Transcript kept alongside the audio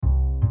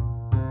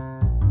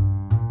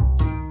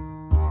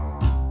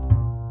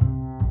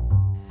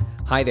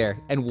Hi there,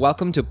 and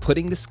welcome to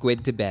Putting the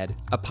Squid to Bed,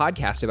 a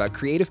podcast about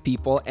creative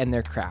people and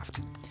their craft.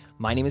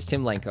 My name is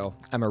Tim Lenko.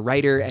 I'm a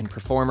writer and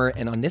performer,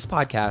 and on this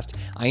podcast,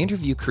 I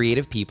interview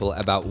creative people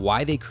about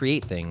why they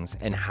create things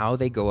and how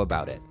they go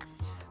about it.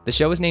 The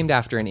show is named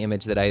after an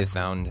image that I have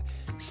found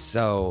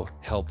so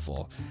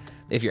helpful.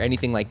 If you're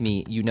anything like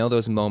me, you know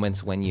those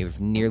moments when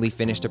you've nearly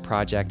finished a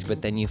project,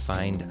 but then you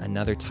find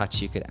another touch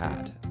you could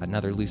add,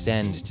 another loose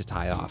end to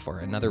tie off, or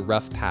another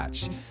rough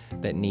patch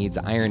that needs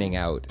ironing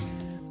out.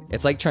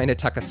 It's like trying to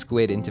tuck a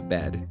squid into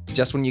bed.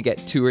 Just when you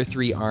get 2 or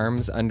 3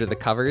 arms under the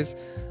covers,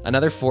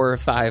 another 4 or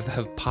 5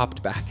 have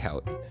popped back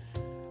out.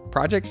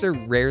 Projects are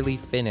rarely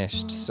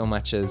finished so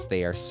much as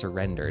they are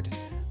surrendered.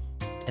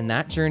 And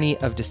that journey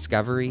of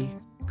discovery,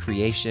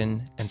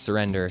 creation, and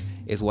surrender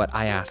is what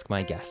I ask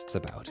my guests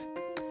about.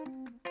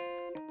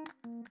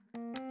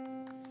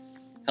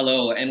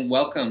 Hello, and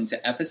welcome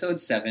to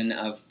episode 7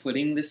 of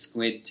Putting the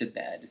Squid to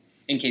Bed.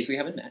 In case we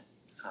haven't met,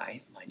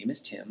 hi, my name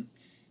is Tim.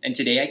 And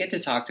today I get to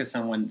talk to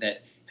someone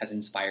that has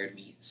inspired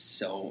me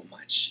so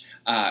much.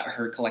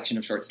 Her collection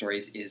of short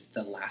stories is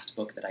the last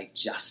book that I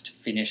just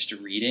finished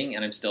reading,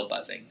 and I'm still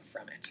buzzing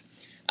from it.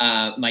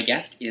 My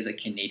guest is a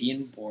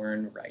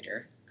Canadian-born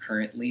writer,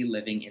 currently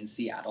living in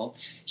Seattle.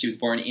 She was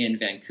born in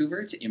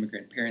Vancouver to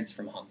immigrant parents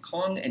from Hong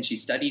Kong, and she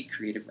studied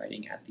creative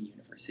writing at the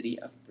University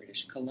of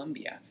British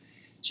Columbia.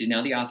 She's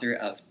now the author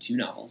of 2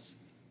 novels,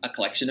 a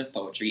collection of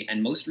poetry,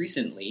 and most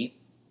recently,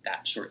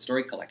 that short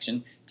story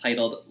collection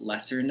titled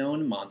Lesser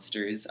Known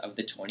Monsters of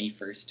the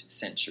 21st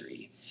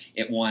Century.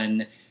 It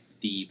won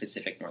the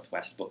Pacific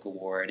Northwest Book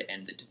Award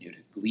and the Danuta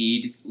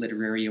Gleed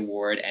Literary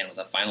Award and was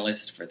a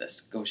finalist for the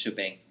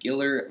Scotiabank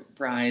Giller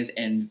Prize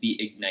and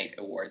the Ignite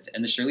Awards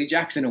and the Shirley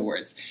Jackson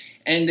Awards.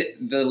 And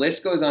the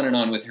list goes on and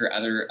on with her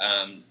other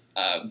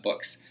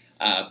books,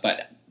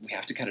 but we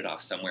have to cut it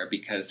off somewhere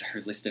because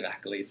her list of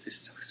accolades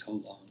is so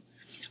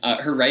long.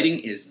 Her writing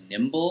is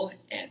nimble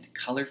and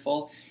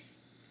colorful.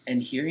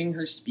 And hearing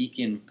her speak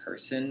in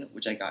person,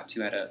 which I got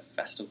to at a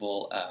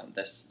festival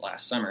this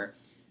last summer,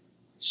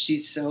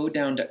 she's so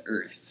down to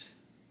earth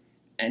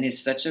and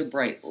is such a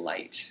bright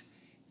light.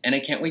 And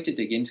I can't wait to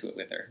dig into it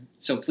with her.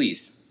 So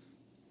please,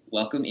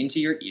 welcome into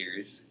your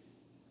ears,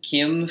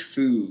 Kim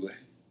Fu.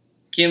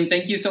 Kim,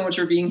 thank you so much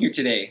for being here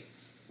today.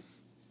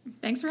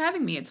 Thanks for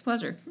having me. It's a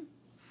pleasure.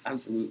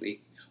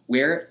 Absolutely.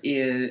 Where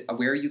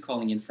are you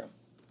calling in from?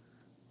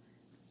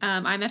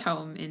 I'm at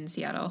home in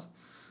Seattle.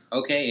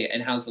 Okay,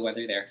 and how's the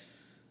weather there?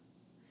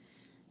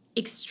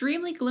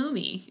 Extremely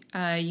gloomy.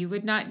 You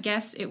would not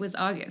guess it was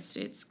August.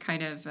 It's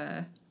kind of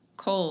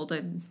cold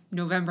and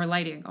November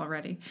lighting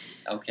already.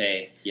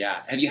 Okay,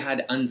 yeah. Have you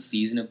had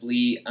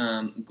unseasonably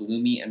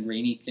gloomy and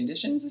rainy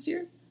conditions this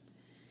year?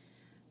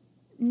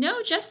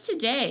 No, just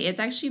today. It's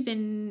actually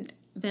been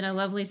a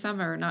lovely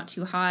summer, not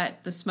too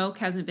hot. The smoke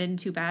hasn't been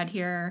too bad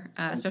here,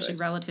 especially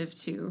relative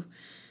to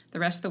the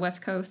rest of the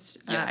West Coast.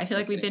 Yeah, I feel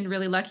like we've been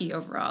really lucky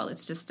overall.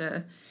 It's just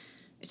a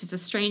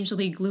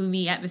strangely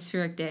gloomy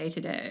atmospheric day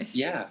today.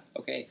 Yeah,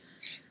 okay.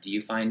 Do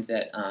you find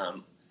that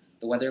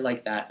the weather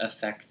like that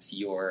affects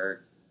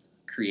your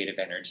creative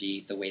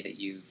energy, the way that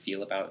you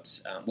feel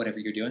about whatever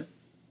you're doing?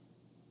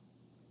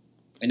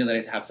 I know that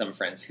I have some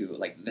friends who,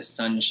 like, the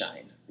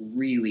sunshine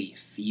really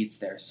feeds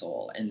their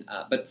soul. And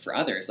but for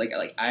others, like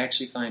I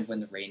actually find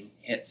when the rain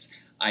hits,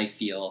 I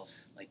feel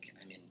like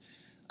I'm in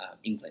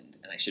England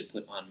and I should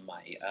put on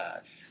my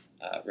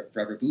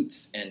rubber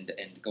boots and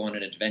go on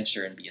an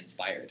adventure and be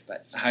inspired.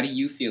 But how do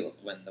you feel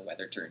when the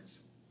weather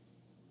turns?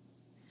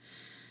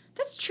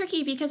 That's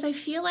tricky because I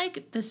feel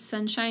like the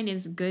sunshine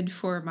is good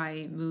for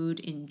my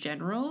mood in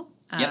general.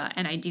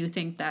 And I do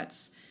think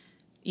that's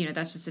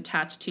just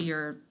attached to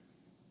your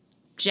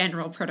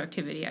general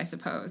productivity, I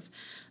suppose.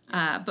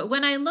 But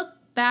when I look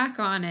back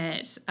on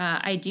it,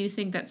 I do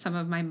think that some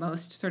of my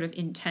most sort of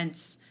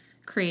intense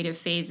creative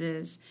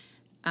phases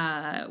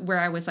where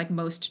I was like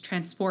most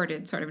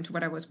transported sort of into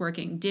what I was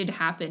working did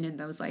happen in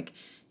those like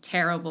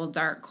terrible,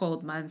 dark,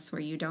 cold months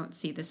where you don't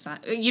see the sun.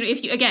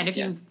 If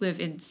you live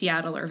in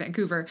Seattle or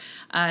Vancouver,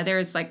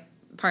 there's like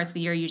parts of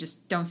the year you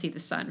just don't see the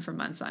sun for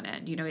months on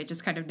end. It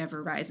just kind of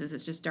never rises.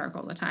 It's just dark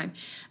all the time.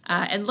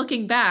 And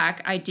looking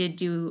back, I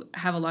did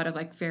have a lot of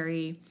like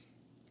very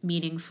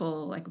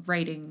meaningful like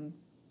writing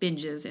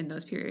binges in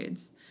those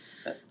periods.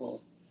 That's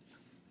cool.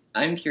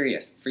 I'm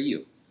curious for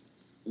you.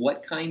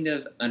 What kind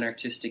of an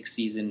artistic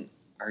season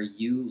are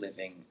you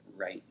living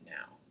right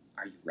now?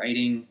 Are you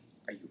writing?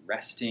 Are you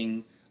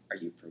resting? Are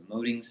you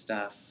promoting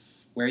stuff?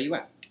 Where are you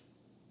at?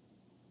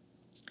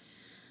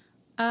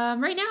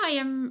 Right now I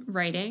am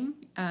writing.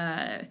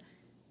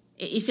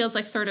 It feels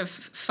like sort of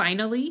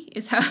finally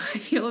is how I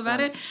feel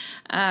about it.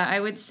 I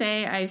would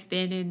say I've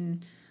been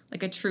in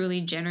like a truly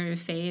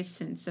generative phase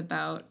since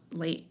about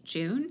late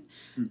June.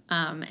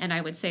 And I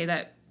would say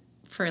that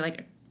for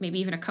like maybe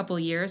even a couple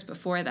years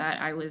before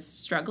that, I was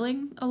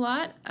struggling a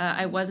lot.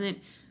 I wasn't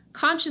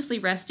consciously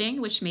resting,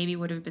 which maybe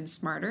would have been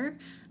smarter.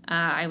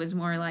 I was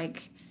more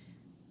like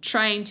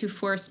trying to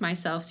force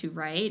myself to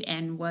write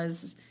and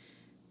was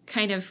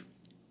kind of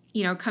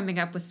coming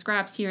up with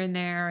scraps here and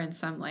there and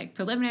some like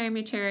preliminary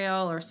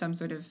material or some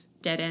sort of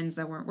dead ends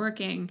that weren't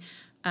working,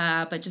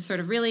 but just sort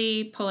of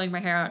really pulling my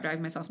hair out,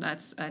 dragging myself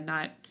nuts,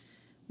 not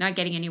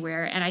getting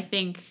anywhere. And I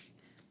think,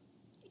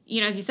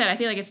 as you said, I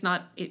feel like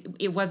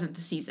it wasn't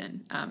the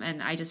season.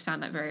 And I just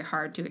found that very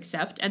hard to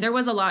accept. And there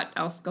was a lot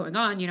else going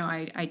on.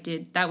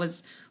 That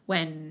was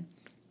when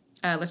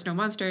Let's No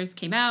Monsters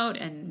came out.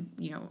 And,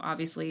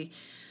 obviously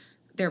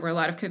there were a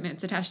lot of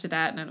commitments attached to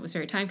that, and it was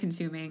very time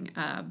consuming.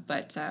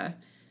 But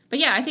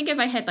yeah, I think if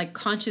I had like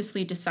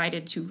consciously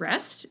decided to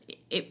rest,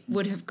 it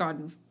would have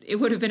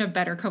been a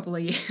better couple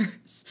of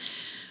years.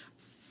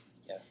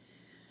 Yeah,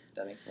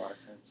 that makes a lot of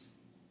sense.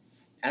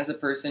 As a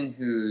person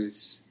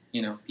who's,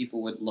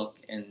 people would look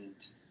and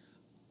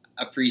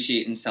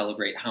appreciate and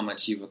celebrate how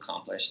much you've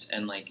accomplished.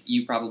 And like,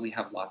 you probably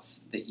have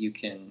lots that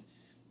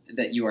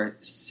you are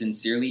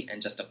sincerely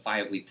and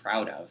justifiably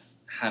proud of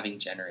having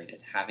generated,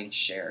 having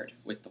shared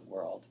with the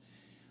world.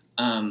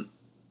 Have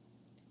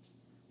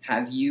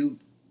you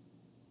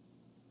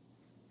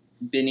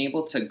been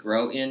able to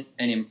grow in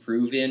and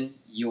improve in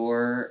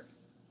your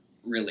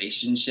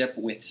relationship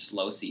with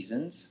slow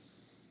seasons?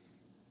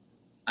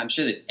 I'm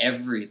sure that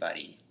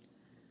everybody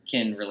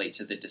can relate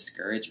to the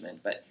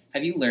discouragement, but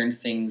have you learned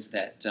things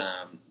that,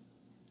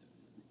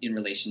 in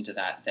relation to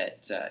that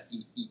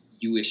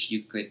you wish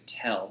you could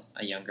tell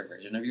a younger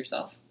version of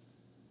yourself?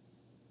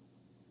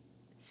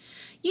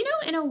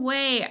 In a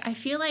way, I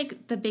feel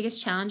like the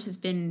biggest challenge has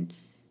been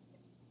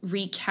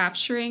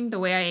recapturing the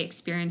way I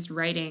experienced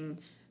writing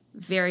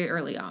very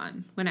early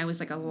on when I was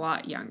like a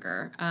lot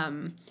younger.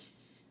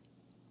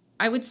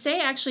 I would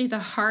say actually the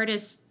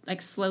hardest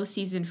like slow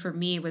season for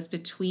me was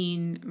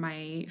between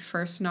my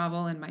first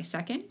novel and my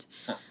second.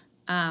 Huh.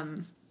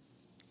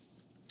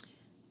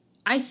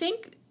 I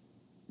think,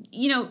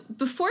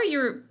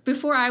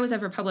 before I was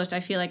ever published, I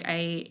feel like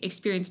I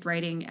experienced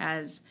writing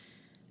as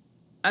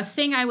a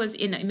thing I was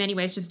in many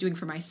ways just doing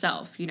for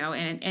myself,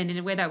 and in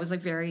a way that was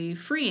like very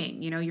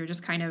freeing. You're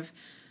just kind of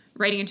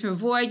writing into a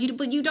void.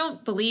 You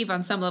don't believe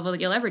on some level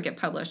that you'll ever get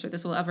published or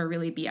this will ever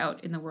really be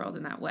out in the world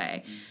in that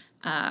way.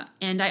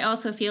 And I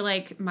also feel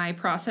like my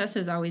process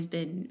has always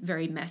been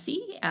very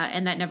messy,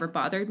 and that never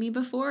bothered me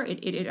before.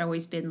 It had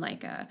always been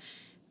like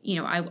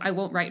I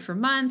won't write for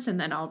months, and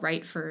then I'll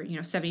write for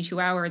 72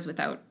 hours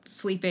without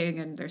sleeping,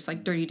 and there's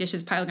like dirty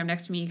dishes piling up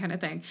next to me kind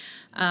of thing.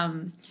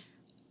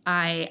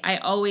 I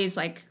always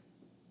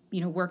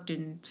worked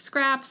in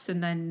scraps,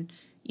 and then,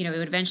 it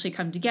would eventually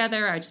come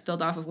together. I just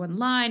build off of one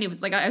line. It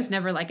was like, I was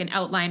never like an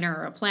outliner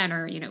or a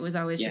planner, it was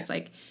always just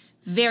like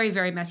very,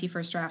 very messy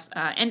first drafts.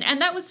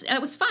 And that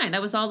was fine.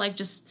 That was all like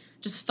just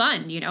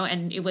fun,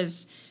 and it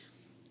was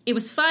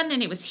fun,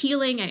 and it was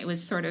healing, and it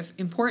was sort of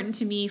important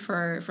to me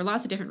for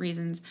lots of different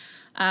reasons.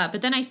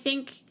 But then I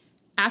think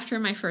after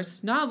my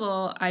first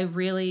novel, I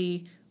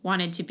really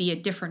wanted to be a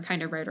different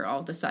kind of writer all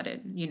of a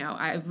sudden.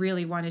 I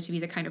really wanted to be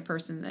the kind of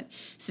person that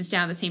sits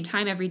down at the same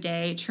time every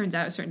day, churns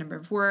out a certain number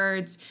of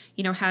words,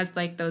 has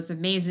like those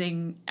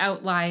amazing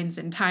outlines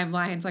and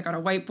timelines like on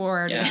a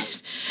whiteboard,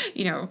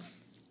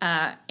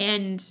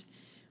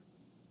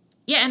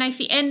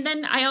 and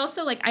then I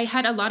also I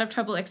had a lot of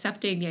trouble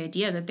accepting the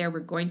idea that there were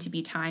going to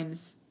be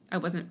times I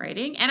wasn't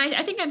writing. And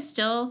I think I'm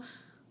still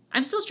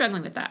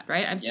struggling with that,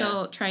 right? I'm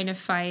still trying to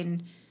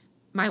find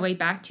my way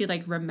back to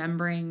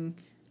remembering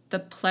the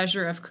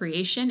pleasure of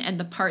creation and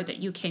the part that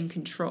you can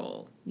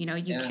control.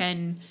 You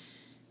can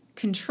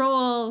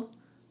control,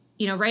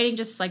 writing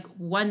just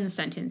one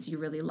sentence you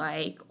really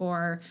like,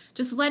 or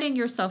just letting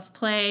yourself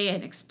play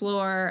and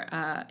explore.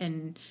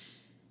 And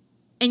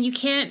you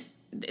can't,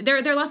 there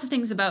are lots of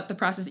things about the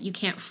process that you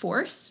can't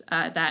force,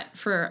 that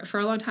for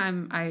a long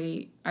time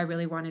I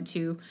really wanted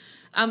to.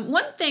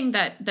 One thing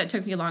that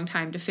took me a long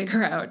time to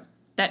figure out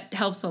that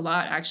helps a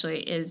lot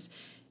actually is,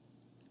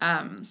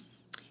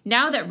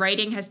 now that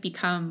writing has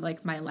become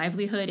my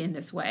livelihood in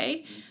this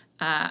way,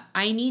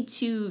 I need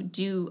to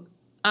do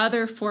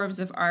other forms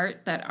of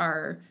art that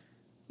are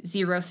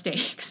zero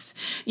stakes,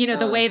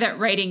 the way that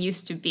writing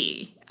used to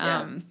be.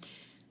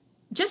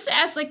 Just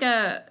as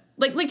to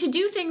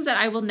do things that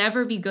I will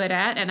never be good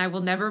at and I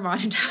will never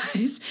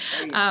monetize.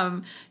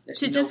 There's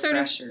to no just sort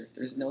pressure.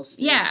 There's no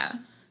stakes.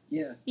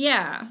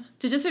 Yeah.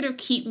 To just sort of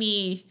keep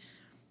me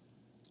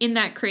in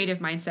that creative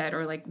mindset,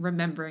 or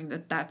remembering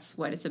that that's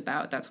what it's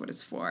about. That's what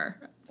it's for.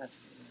 That's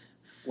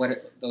what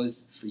are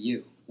those for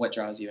you? What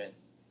draws you in?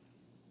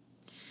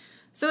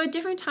 So at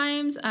different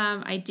times,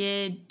 I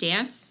did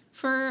dance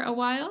for a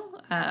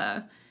while,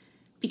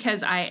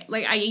 because I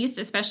used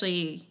to,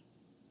 especially,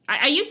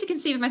 I used to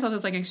conceive of myself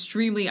as an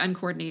extremely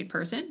uncoordinated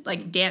person.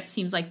 Dance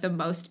seems like the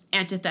most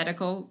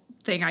antithetical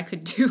thing I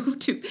could do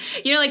to,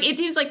 it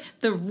seems like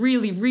the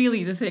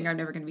thing I'm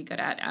never going to be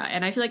good at.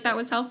 And I feel like that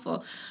was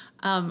helpful.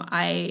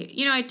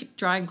 I took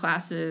drawing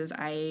classes.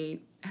 I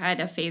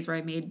had a phase where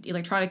I made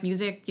electronic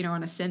music,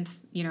 on a synth,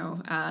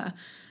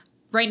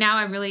 right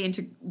now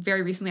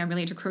very recently I'm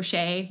really into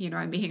crochet.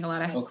 I'm making a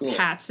lot of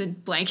hats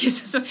and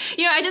blankets. So,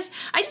 I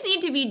just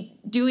need to be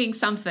doing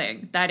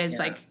something that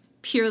is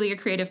purely a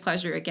creative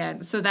pleasure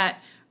again, so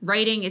that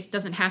writing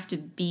doesn't have to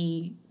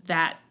be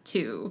that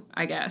too,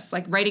 I guess.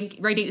 Like writing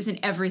isn't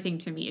everything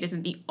to me. It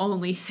isn't the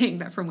only thing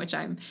that from which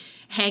I'm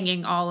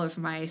hanging all of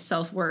my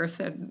self-worth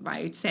and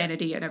my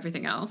sanity and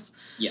everything else.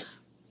 Yeah,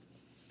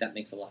 that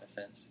makes a lot of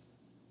sense.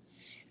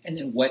 And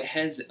then what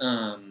has,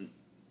 when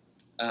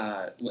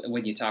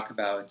you talk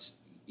about,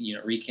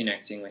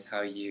 reconnecting with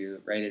how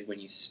you write when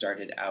you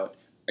started out,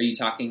 are you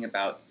talking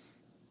about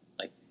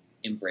like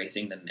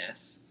embracing the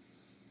mess?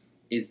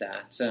 Is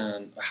that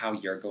how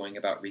you're going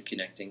about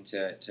reconnecting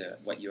to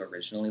what you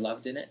originally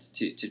loved in it?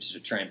 To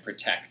try and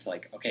protect,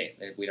 like, okay,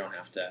 we don't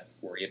have to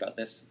worry about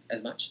this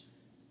as much?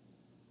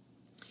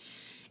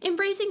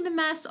 Embracing the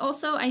mess.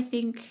 Also, I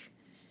think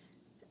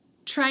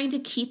trying to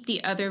keep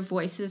the other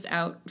voices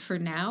out for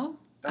now.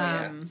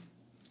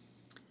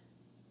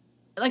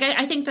 Like,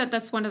 I think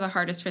that's one of the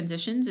hardest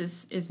transitions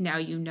is now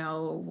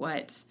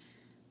what...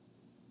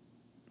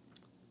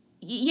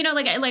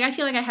 like I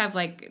feel like I have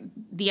like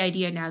the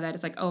idea now that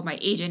it's like, oh, my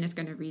agent is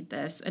going to read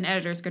this, an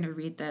editor is going to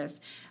read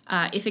this.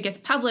 If it gets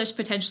published,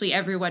 potentially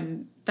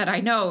everyone that I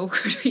know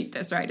could read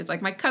this, right? It's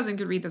like my cousin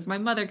could read this, my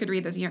mother could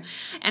read this,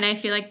 and I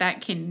feel like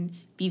that can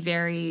be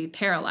very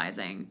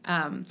paralyzing.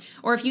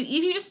 Or if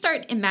you just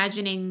start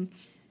imagining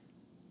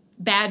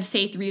bad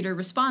faith reader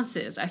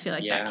responses, I feel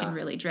like that can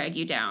really drag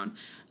you down.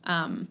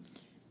 And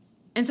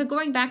so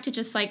going back to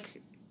just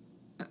like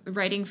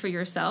writing for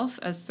yourself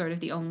as sort of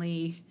the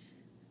only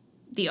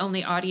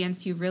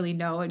audience you really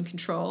know and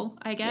control,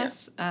 I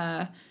guess.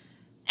 And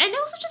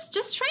also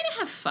just trying to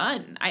have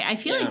fun. I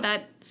feel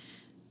like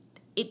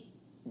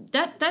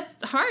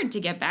that's hard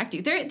to get back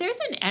to. There's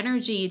an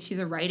energy to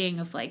the writing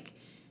of like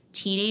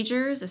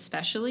teenagers,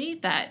 especially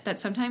that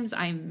sometimes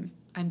I'm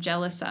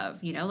jealous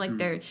of,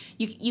 like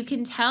you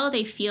can tell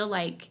they feel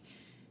like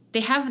they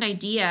have an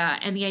idea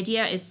and the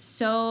idea is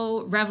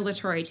so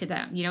revelatory to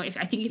them.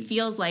 I think it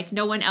feels like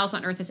no one else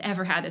on earth has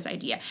ever had this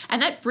idea.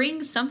 And that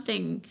brings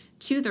something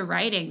to the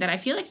writing that I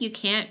feel like you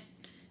can't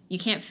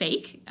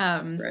fake.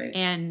 Right.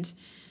 And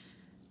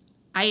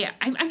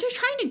I'm just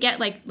trying to get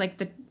like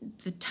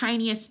the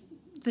tiniest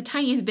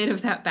bit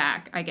of that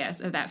back, I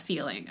guess, of that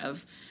feeling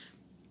of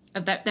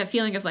that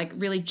feeling of like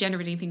really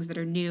generating things that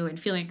are new and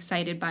feeling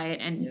excited by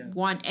it and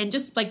and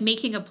just like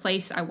making a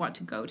place I want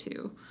to go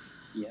to.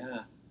 Yeah.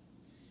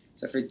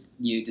 So for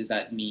you, does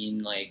that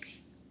mean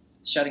like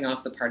shutting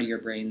off the part of your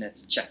brain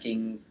that's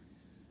checking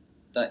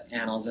the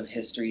annals of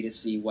history to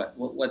see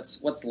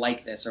what's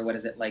like this, or what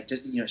is it like?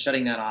 Just,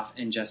 shutting that off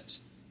and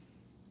just,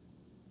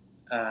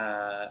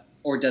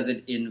 or does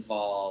it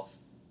involve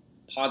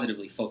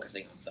positively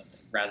focusing on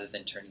something rather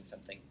than turning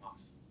something off?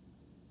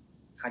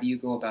 How do you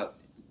go about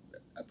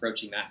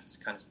approaching that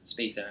kind of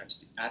space and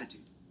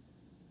attitude?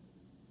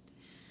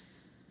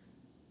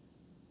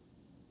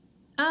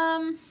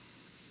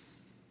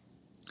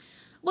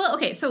 Well,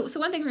 okay, so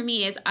one thing for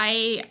me is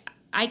I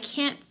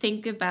can't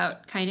think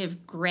about kind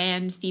of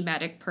grand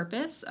thematic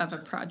purpose of a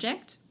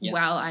project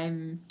while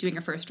I'm doing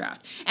a first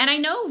draft. And I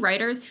know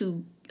writers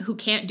who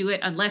can't do it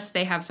unless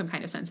they have some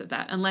kind of sense of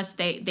that, unless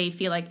they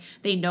feel like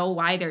they know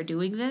why they're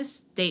doing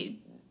this. They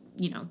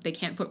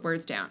can't put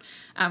words down.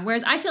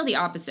 Whereas I feel the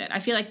opposite. I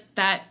feel like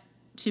that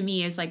to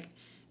me is like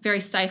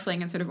very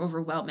stifling and sort of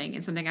overwhelming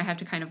and something I have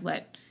to kind of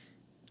let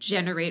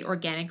generate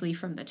organically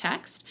from the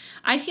text.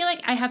 I feel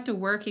like I have to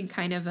work in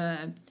kind of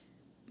a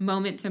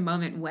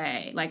moment-to-moment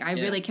way. Like I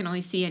really can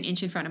only see an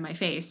inch in front of my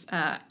face.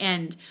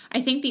 And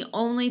I think the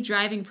only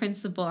driving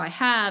principle I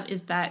have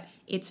is that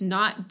it's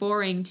not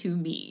boring to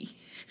me.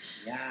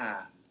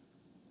 Yeah.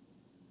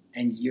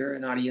 And you're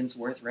an audience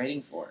worth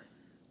writing for.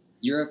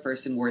 You're a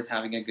person worth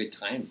having a good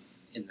time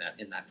in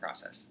that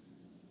process.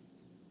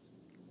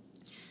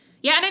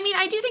 Yeah, and I mean,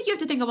 I do think you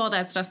have to think of all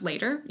that stuff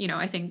later.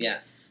 I think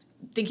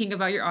thinking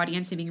about your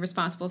audience and being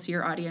responsible to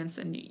your audience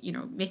and,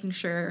 making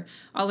sure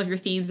all of your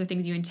themes are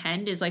things you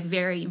intend is like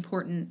very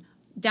important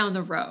down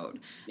the road.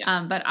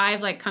 Yeah. But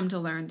I've like come to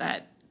learn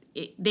that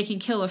they can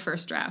kill a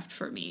first draft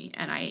for me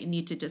and I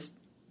need to just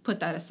put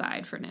that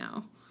aside for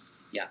now.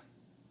 Yeah,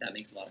 that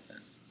makes a lot of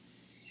sense.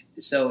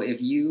 So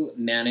if you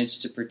manage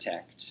to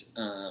protect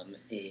an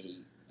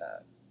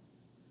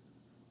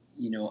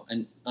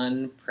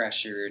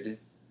unpressured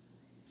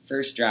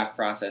first draft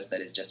process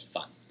that is just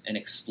fun and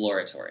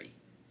exploratory,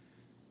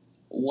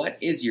 what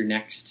is your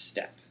next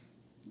step?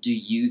 Do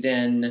you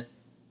then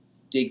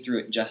dig through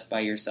it just by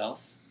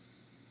yourself?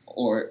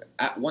 Or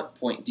at what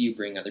point do you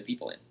bring other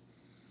people in?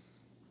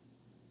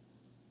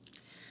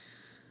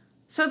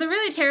 So the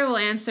really terrible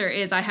answer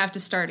is I have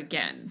to start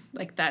again.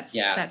 Like that's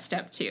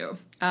step 2.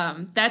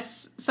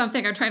 That's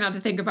something I try not to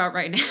think about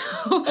right now.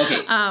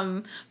 Okay.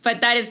 But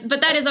that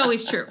is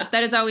always true.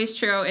 That is always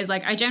true. Is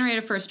like I generate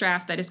a first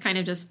draft that is kind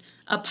of just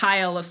a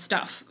pile of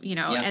stuff,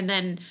 and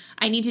then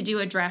I need to do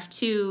a draft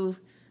 2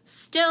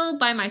 still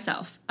by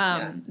myself.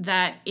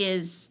 That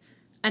is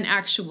an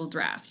actual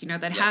draft,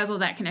 that has all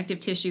that connective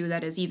tissue,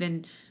 that is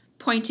even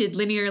pointed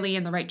linearly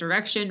in the right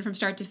direction from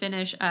start to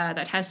finish,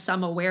 that has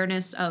some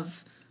awareness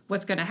of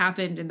what's going to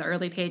happen in the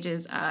early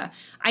pages.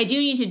 I do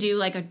need to do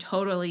like a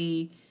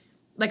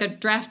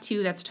draft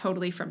 2 that's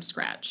totally from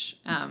scratch,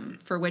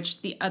 for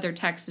which the other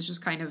text is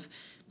just kind of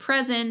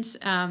present,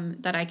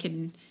 that I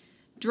can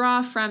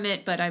draw from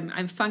it, but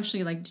I'm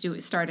functionally like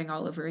starting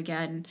all over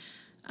again.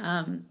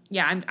 I'm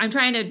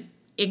trying to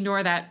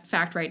ignore that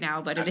fact right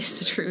now, but Absolutely. It is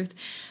the truth.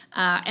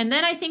 And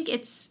then I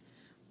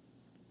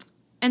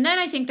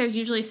think there's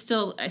usually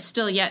still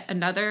yet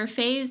another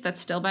phase that's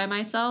still by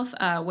myself,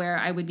 where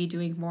I would be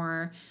doing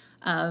more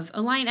of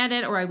a line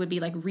edit, or I would be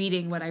like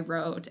reading what I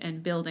wrote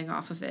and building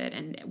off of it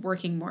and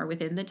working more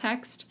within the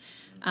text.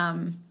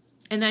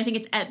 And then I think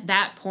it's at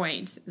that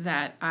point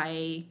that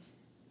I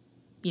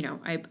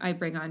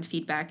bring on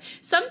feedback.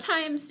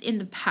 Sometimes in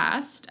the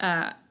past,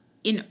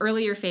 in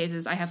earlier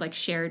phases, I have like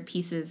shared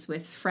pieces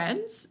with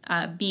friends,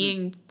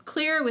 being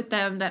clear with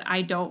them that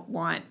I don't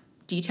want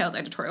detailed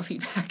editorial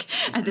feedback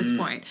at this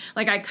point.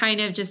 Like I kind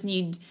of just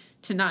need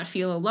to not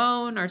feel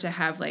alone, or to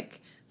have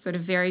like sort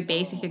of very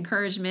basic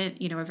encouragement,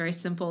 a very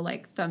simple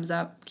like thumbs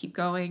up, keep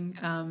going.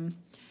 I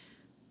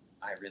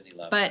really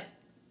love that.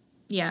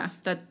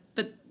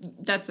 But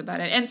that's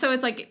about it. And so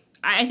it's like,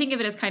 I think of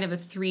it as kind of a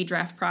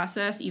 3-draft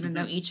process, even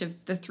though each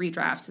of the 3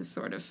 drafts is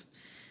sort of,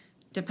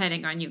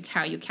 depending on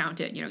how you count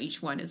it,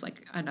 each one is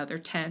like another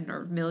 10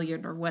 or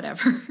million or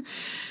whatever.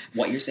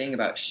 What you're saying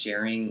about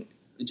sharing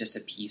just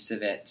a piece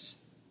of it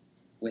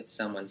with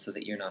someone so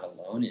that you're not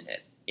alone in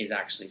it is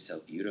actually so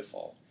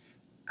beautiful.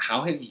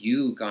 How have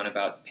you gone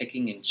about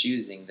picking and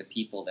choosing the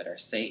people that are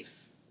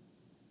safe?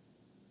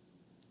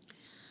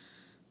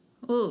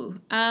 Ooh,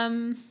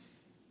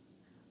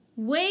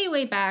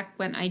 way back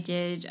when I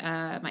did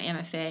my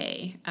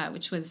MFA,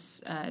 which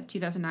was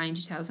 2009,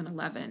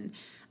 2011,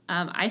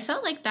 I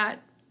felt like that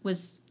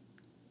was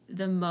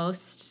the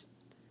most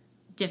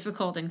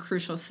difficult and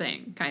crucial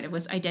thing, kind of,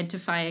 was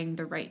identifying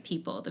the right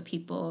people, the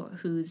people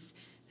whose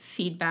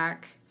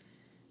feedback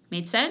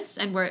made sense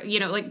and were,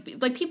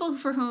 like people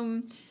for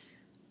whom,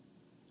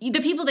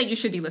 the people that you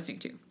should be listening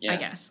to, I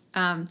guess.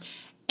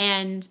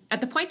 And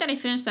at the point that I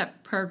finished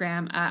that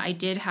program, I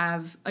did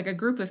have like a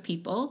group of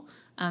people.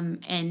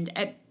 And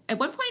at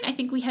one point, I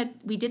think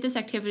we did this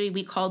activity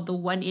we called the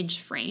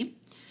 1-inch frame,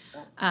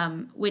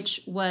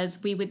 which was,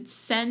 we would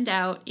send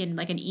out in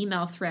like an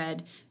email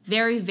thread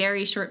very,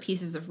 very short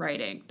pieces of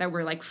writing that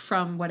were like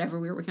from whatever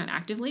we were working on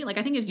actively. Like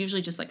I think it was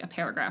usually just like a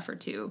paragraph or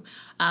 2,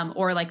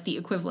 or like the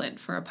equivalent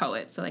for a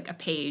poet. So like a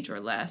page or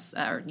less,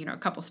 or, a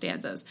couple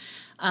stanzas.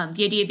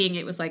 The idea being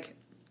it was like,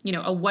 a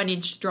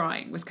 1-inch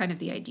drawing was kind of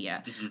the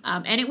idea.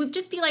 And it would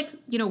just be like,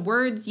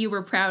 words you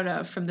were proud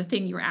of from the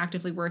thing you were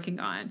actively working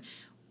on,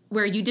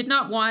 where you did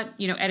not want,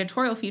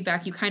 editorial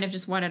feedback. You kind of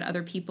just wanted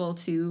other people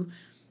to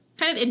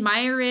kind of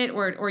admire it,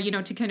 or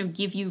to kind of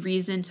give you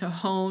reason to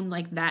hone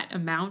like that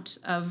amount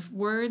of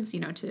words,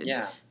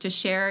 to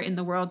share in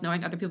the world,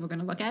 knowing other people are going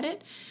to look at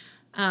it.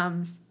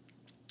 And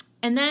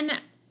then,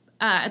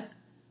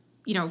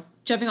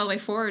 jumping all the way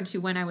forward to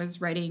when I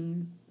was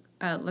writing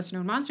Lesser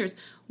Known Monsters,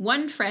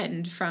 one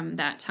friend from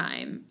that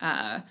time,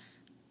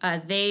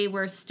 they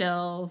were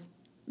still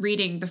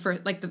reading the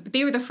first,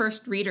 they were the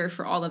first reader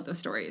for all of those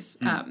stories,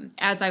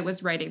 as I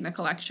was writing the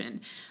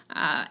collection.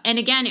 And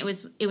again, it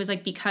was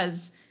like,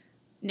 because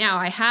now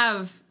I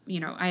have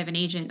an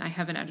agent, I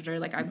have an editor,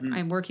 like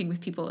I'm working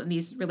with people in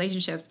these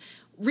relationships.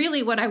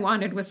 Really what I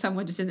wanted was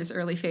someone just in this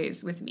early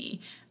phase with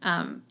me.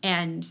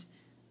 And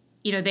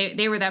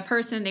they were that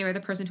person. They were the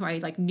person who I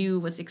like knew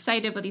was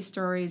excited about these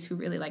stories, who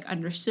really like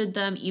understood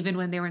them, even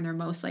when they were in their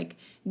most like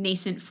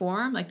nascent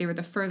form. Like they were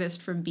the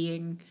furthest from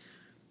being,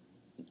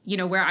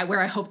 where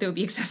I hope they would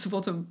be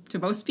accessible to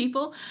most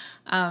people.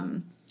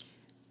 And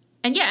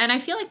I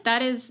feel like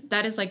that is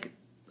like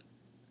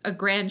a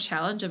grand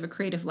challenge of a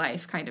creative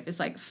life, kind of, is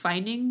like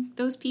finding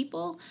those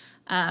people.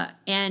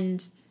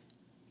 And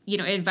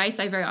advice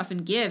I very often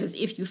give is,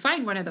 if you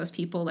find one of those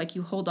people, like,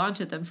 you hold on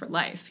to them for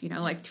life,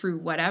 like through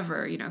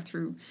whatever,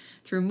 through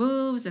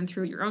moves and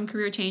through your own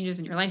career changes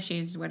and your life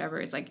changes, whatever.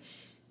 It's like,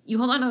 you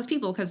hold on to those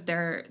people because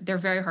they're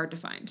very hard to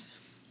find.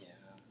 Yeah.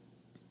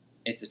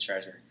 It's a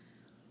treasure.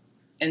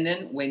 And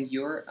then when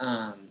you're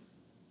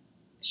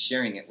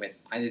sharing it with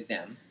either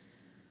them,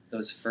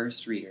 those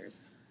first readers,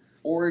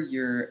 or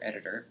your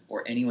editor,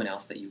 or anyone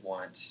else that you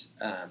want,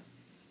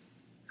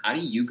 how do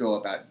you go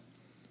about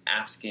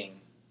asking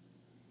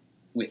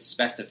with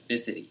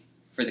specificity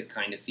for the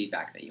kind of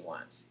feedback that you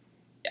want?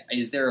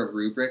 Is there a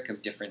rubric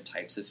of different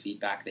types of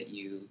feedback that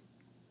you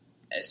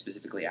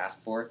specifically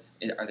ask for?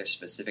 Are there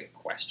specific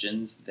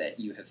questions that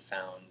you have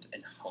found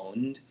and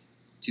honed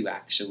to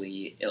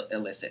actually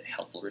elicit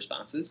helpful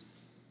responses?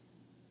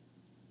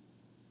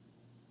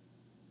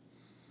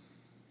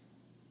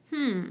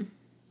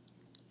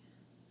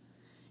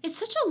 It's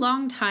such a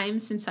long time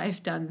since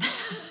I've done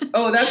that.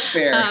 Oh, that's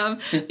fair.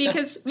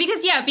 Because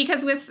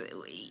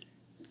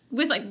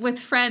with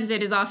friends,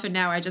 it is often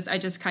now I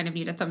just kind of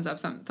need a thumbs up,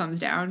 thumbs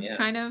down,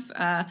 kind of.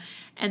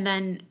 And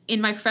then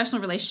in my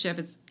professional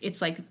relationship,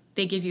 it's like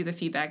they give you the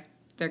feedback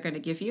they're going to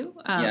give you.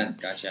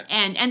 Gotcha.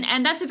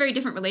 And that's a very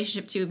different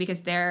relationship too, because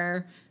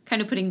they're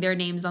kind of putting their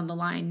names on the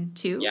line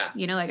too. Yeah.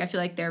 I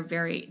feel like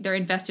they're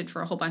invested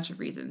for a whole bunch of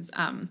reasons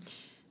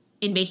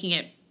in making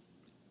it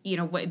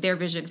what their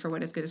vision for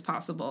what is good as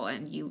possible,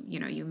 and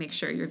you make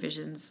sure your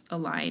visions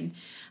align.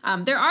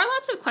 There are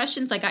lots of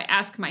questions like I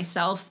ask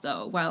myself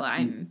though while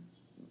I'm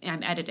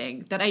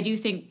editing that I do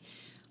think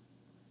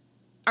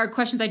are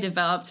questions I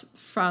developed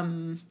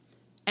from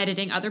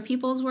editing other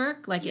people's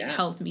work. Like it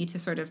helped me to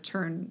sort of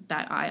turn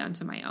that eye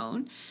onto my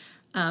own.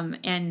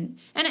 And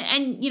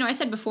I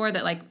said before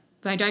that like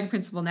my driving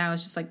principle now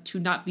is just like to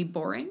not be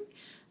boring.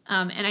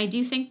 And I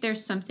do think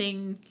there's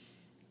something.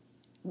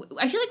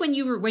 I feel like when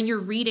you're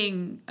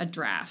reading a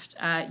draft,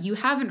 you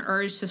have an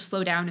urge to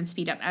slow down and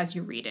speed up as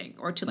you're reading,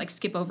 or to like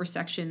skip over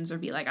sections or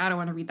be like, I don't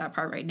want to read that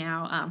part right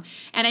now.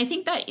 And I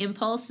think that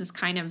impulse is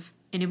kind of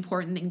an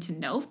important thing to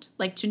note,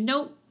 like to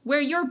note where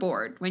you're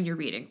bored when you're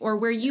reading, or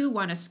where you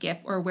want to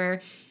skip, or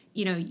where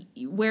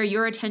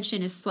your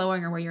attention is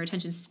slowing, or where your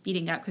attention is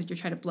speeding up because you're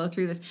trying to blow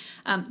through this.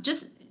 I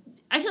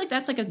feel like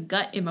that's like a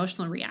gut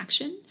emotional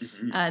reaction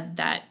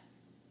that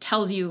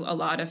tells you a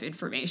lot of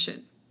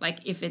information. Like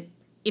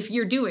if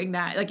you're doing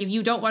that, like if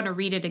you don't want to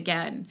read it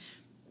again,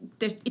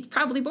 it's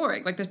probably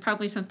boring. Like there's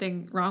probably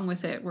something wrong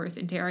with it worth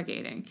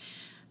interrogating.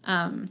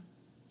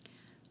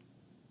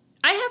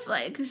 I have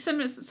like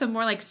some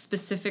more like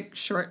specific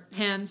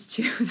shorthands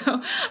too,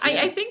 though.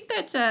 I think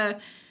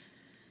that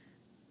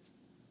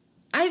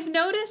I've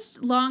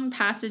noticed long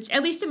passage,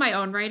 at least in my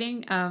own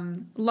writing,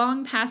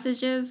 long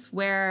passages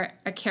where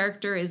a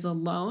character is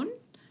alone,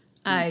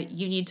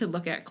 you need to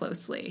look at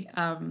closely.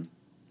 I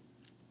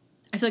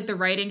feel like the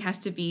writing has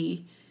to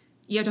be,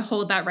 you have to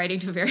hold that writing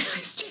to a very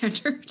high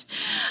standard.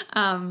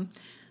 And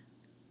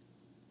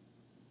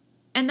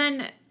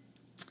then,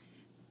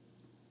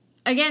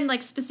 again,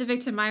 like specific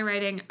to my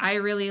writing, I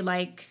really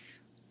like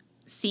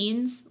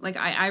scenes. Like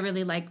I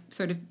really like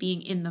sort of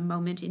being in the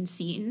moment in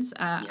scenes.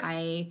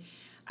 I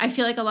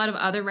feel like a lot of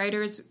other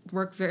writers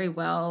work very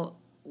well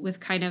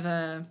with kind of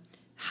a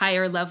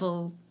higher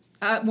level,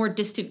 more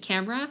distant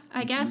camera,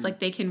 I guess. Like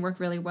they can work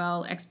really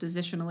well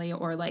expositionally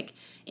or like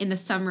in the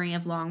summary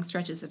of long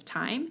stretches of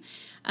time.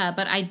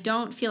 But I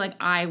don't feel like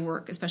I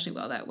work especially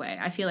well that way.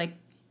 I feel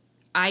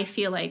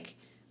like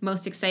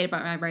most excited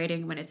about my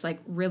writing when it's like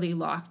really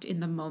locked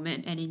in the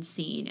moment and in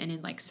scene and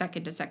in like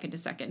second to second to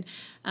second.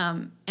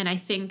 And I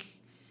think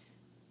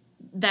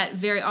that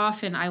very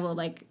often I will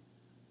like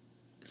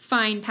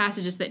find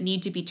passages that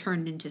need to be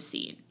turned into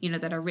scene,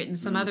 that are written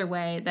some other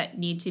way, that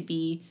need to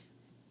be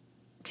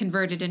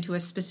converted into a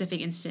specific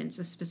instance,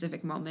 a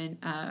specific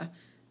moment,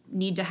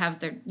 need to have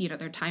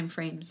their time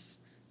frames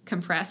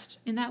compressed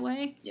in that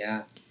way.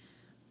 Yeah.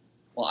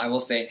 Well, I will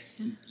say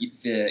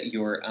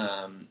your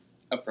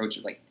approach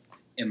of like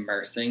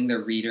immersing the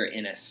reader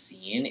in a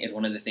scene is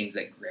one of the things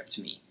that gripped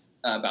me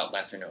about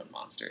lesser known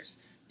monsters.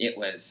 I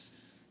was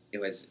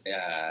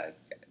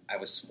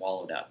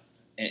swallowed up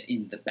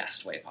in the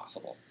best way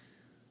possible.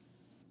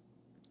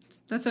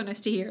 That's so nice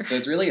to hear. So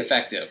it's really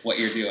effective what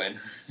you're doing.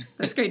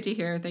 That's great to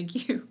hear.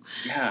 Thank you.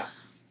 Yeah.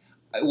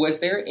 Was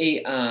there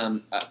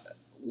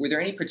were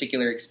there any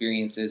particular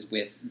experiences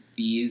with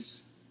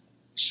these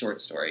short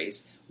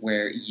stories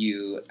where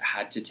you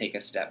had to take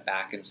a step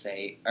back and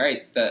say, all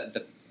right,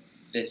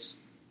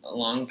 this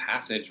long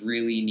passage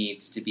really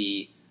needs to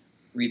be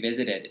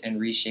revisited and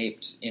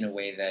reshaped in a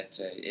way that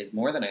is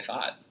more than I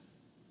thought?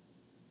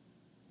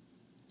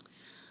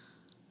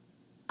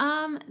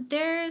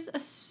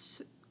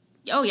 There's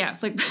oh yeah,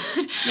 like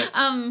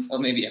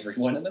maybe every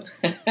one of them.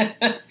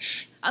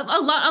 a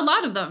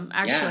lot of them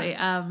actually.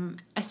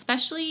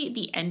 Especially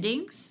the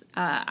endings.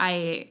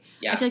 I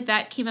feel like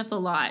that came up a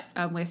lot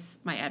with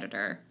my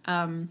editor,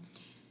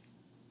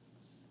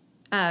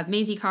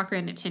 Maisie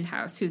Cochran at Tin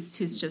House,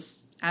 who's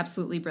just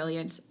absolutely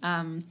brilliant.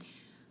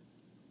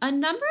 A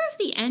number of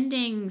the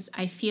endings,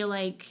 I feel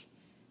like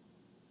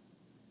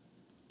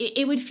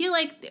it would feel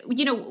like,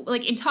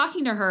 like in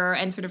talking to her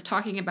and sort of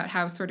talking about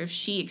how sort of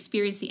she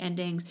experienced the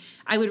endings,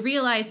 I would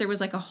realize there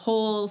was like a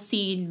whole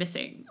scene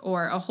missing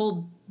or a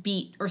whole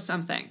beat or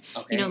something,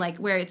 okay. Like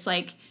where it's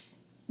like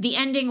the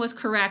ending was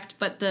correct,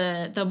 but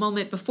the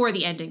moment before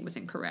the ending was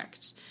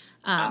incorrect.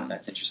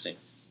 That's interesting.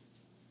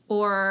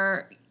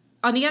 Or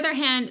on the other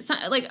hand,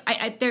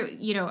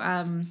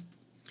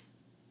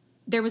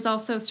 there was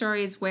also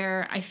stories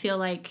where I feel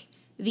like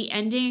the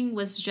ending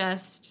was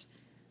just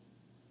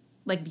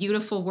like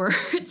beautiful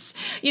words,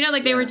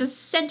 they were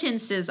just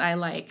sentences I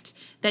liked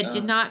that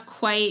did not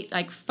quite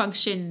like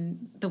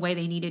function the way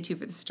they needed to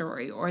for the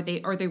story, or they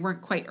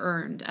weren't quite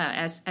earned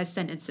as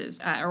sentences,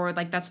 or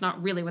like that's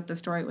not really what the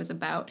story was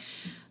about.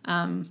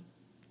 I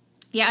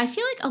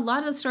feel like a lot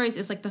of the stories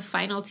is like the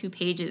final 2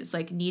 pages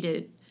like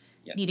needed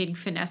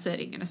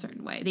finessing in a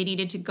certain way. They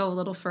needed to go a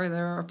little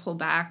further or pull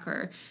back,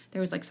 or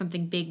there was like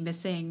something big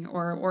missing,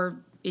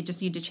 or it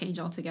just needed to change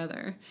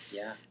altogether.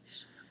 Yeah.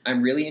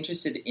 I'm really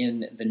interested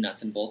in the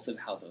nuts and bolts of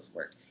how those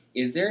worked.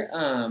 Is there,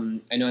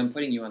 I know I'm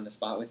putting you on the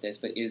spot with this,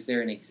 but is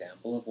there an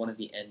example of one of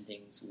the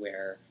endings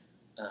where,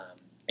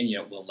 and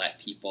we'll let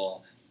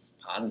people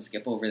pause and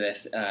skip over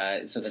this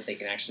so that they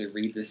can actually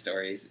read the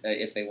stories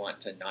if they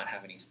want to not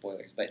have any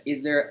spoilers. But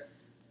is there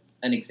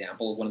an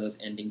example of one of those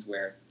endings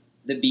where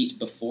the beat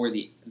before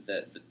the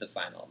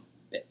final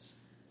bits?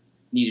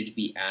 needed to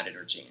be added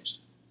or changed,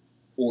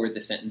 or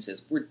the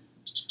sentences were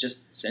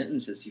just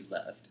sentences you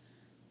loved.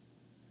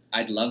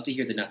 I'd love to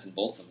hear the nuts and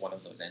bolts of one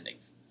of those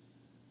endings.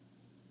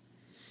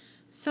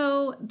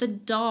 So the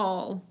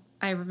doll,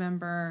 I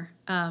remember,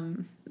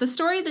 the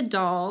story of the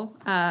doll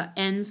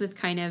ends with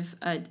kind of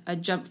a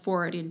jump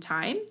forward in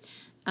time,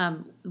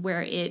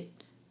 where it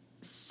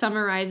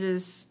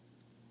summarizes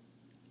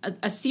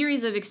a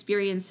series of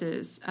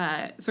experiences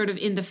sort of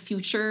in the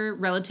future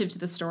relative to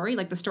the story.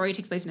 Like the story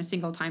takes place in a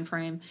single time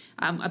frame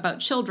about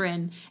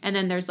children, and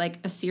then there's like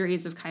a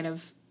series of kind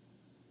of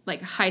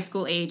like high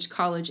school age,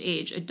 college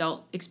age,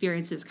 adult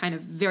experiences kind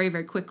of very,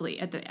 very quickly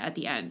at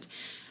the end.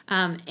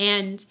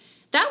 And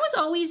that was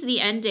always the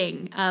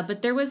ending,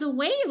 but there was a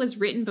way it was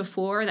written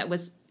before that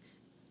was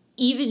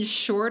even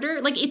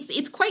shorter. Like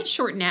it's quite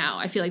short now,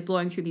 I feel like,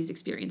 blowing through these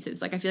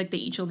experiences. Like I feel like they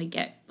each only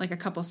get like a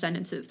couple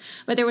sentences.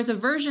 But there was a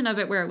version of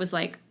it where it was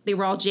like they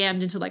were all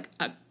jammed into like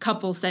a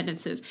couple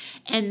sentences.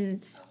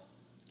 And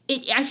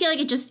I feel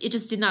like it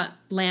just did not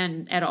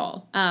land at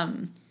all.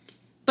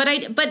 But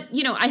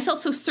I felt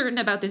so certain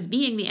about this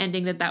being the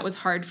ending that was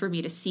hard for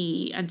me to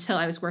see until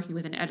I was working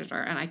with an editor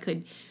and I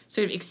could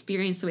sort of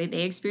experience the way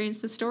they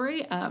experienced the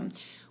story.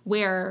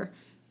 Also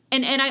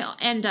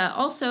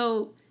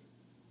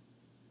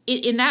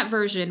in that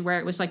version where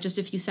it was like just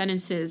a few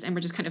sentences and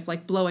we're just kind of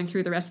like blowing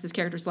through the rest of this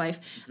character's life,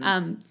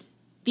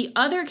 the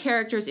other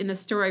characters in the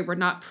story were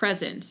not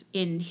present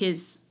in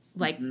his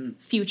like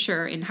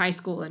future in high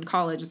school and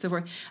college and so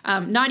forth.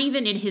 Not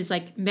even in his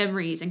like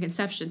memories and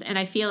conceptions. And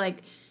I feel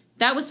like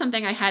that was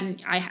something I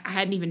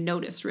hadn't even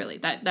noticed, really,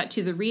 that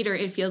to the reader,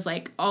 it feels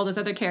like all those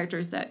other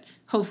characters that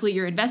hopefully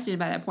you're invested in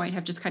by that point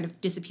have just kind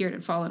of disappeared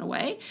and fallen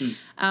away.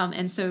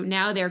 And so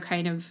now they're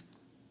kind of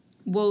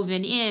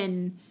woven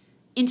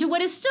into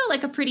what is still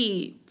like a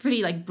pretty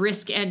like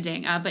brisk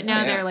ending. But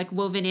now they're like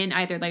woven in,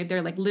 either like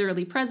they're like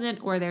literally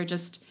present or they're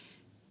just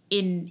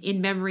in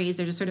memories.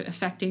 They're just sort of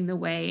affecting the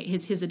way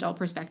his adult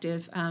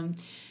perspective. And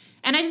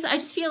I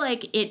just feel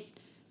like it,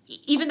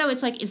 even though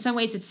it's like in some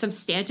ways it's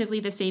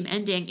substantively the same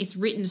ending, it's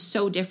written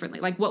so differently.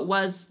 Like what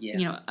was,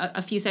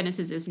 a few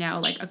sentences is now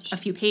like a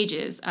few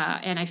pages.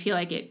 And I feel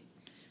like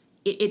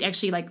it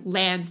actually like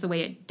lands the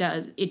way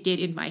it did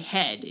in my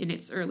head in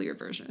its earlier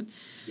version.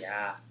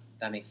 Yeah,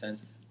 that makes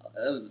sense.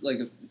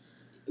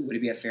 Would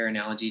it be a fair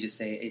analogy to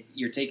say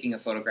you're taking a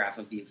photograph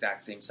of the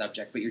exact same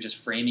subject, but you're just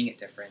framing it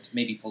different,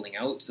 maybe pulling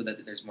out so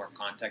that there's more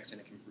context and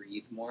it can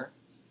breathe more?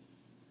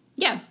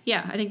 Yeah,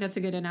 I think that's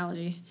a good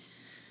analogy.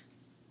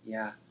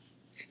 Yeah.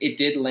 It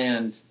did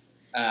land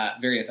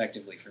very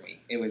effectively for me.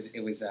 It was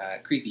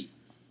creepy.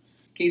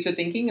 Okay, so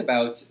thinking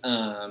about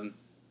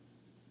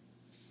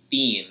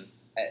theme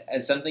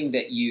as something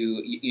that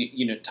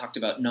you talked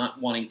about not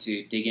wanting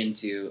to dig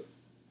into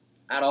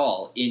at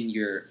all in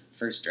your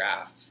first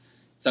drafts,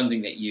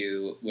 something that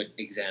you would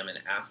examine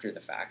after the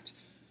fact.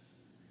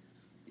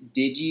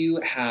 Did you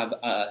have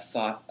a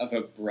thought of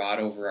a broad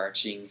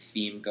overarching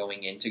theme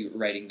going into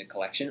writing the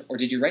collection, or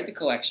did you write the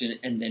collection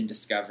and then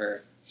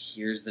discover,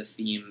 here's the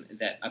theme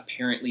that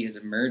apparently is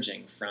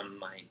emerging from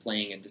my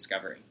playing and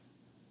discovering?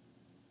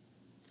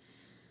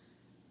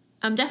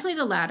 Definitely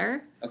the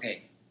latter.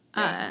 Okay.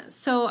 Yeah.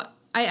 So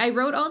I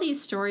wrote all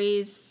these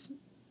stories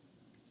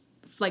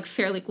like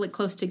fairly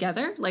close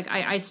together. Like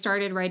I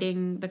started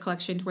writing the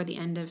collection toward the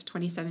end of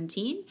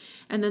 2017,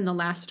 and then the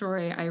last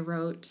story I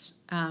wrote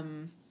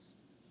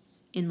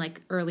in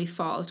like early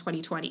fall of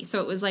 2020.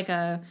 So it was like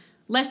a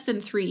less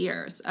than 3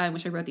 years in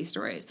which I wrote these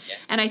stories. Yeah.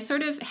 And I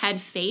sort of had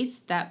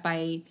faith that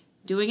by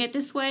doing it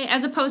this way,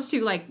 as opposed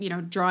to like,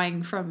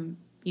 drawing from,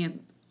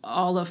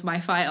 all of my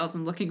files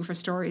and looking for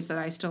stories that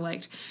I still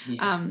liked.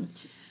 Yeah.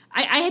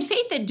 I had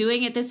faith that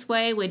doing it this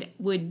way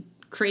would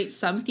create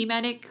some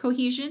thematic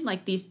cohesion.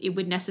 Like it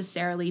would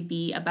necessarily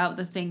be about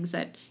the things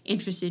that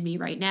interested me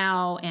right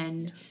now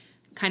and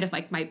kind of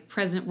like my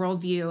present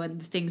worldview and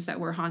the things that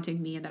were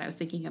haunting me and that I was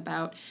thinking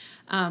about.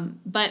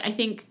 But I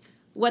think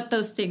what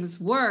those things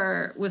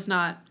was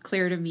not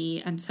clear to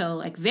me until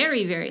like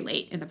very, very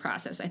late in the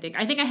process. I think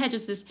I had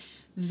just this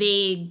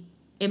vague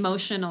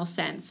emotional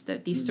sense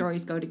that these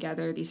stories go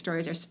together. These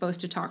stories are supposed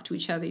to talk to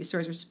each other. These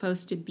stories are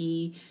supposed to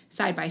be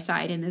side by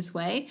side in this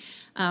way.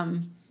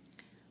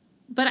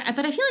 But I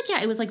feel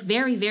like, it was like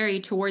very, very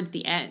towards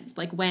the end,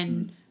 like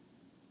when,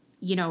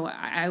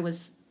 I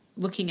was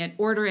looking at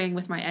ordering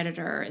with my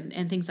editor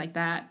and things like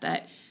that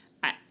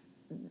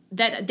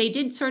they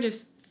did sort of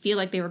feel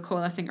like they were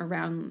coalescing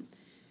around,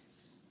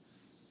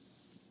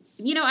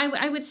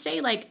 I would say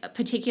like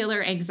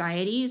particular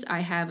anxieties I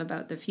have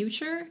about the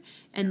future,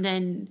 and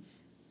then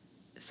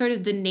sort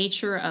of the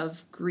nature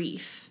of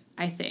grief,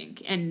 I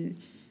think, and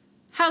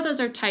how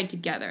those are tied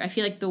together. I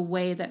feel like the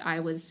way that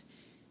I was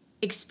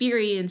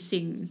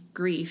experiencing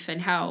grief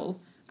and how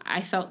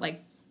I felt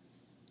like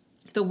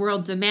the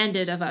world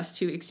demanded of us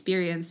to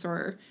experience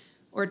or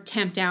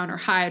tamp down or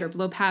hide or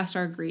blow past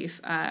our grief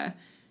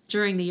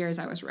during the years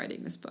I was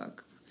writing this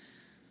book.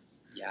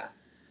 Yeah,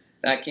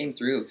 that came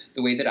through.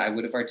 The way that I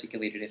would have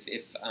articulated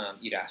if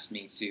you'd asked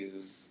me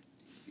to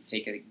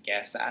take a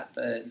guess at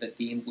the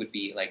theme would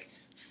be like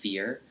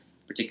fear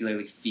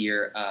particularly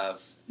fear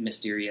of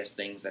mysterious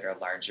things that are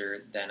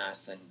larger than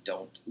us and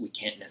we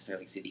can't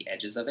necessarily see the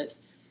edges of it,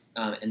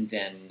 and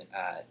then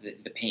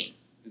the pain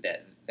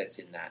that's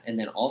in that, and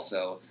then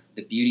also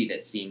the beauty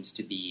that seems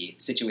to be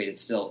situated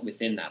still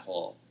within that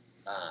whole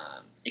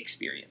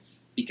experience,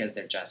 because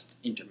they're just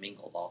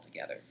intermingled all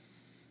together.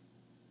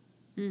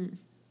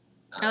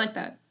 I like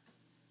that.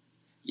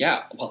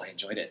 Yeah, well, I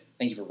enjoyed it.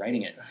 Thank you for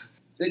writing it.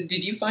 So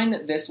did you find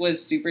that this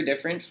was super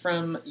different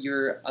from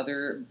your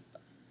other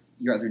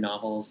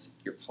novels,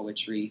 your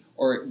poetry,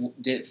 or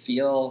did it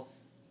feel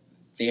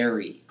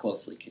very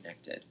closely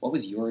connected? What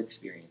was your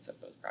experience of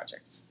those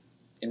projects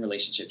in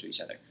relationship to each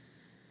other?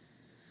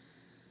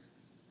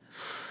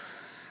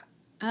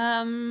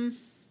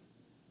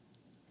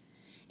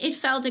 It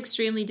felt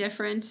extremely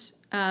different.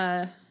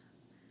 To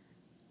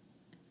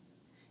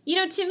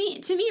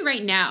me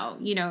right now,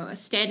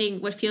 standing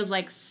what feels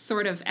like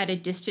sort of at a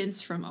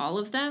distance from all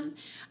of them,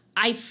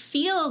 I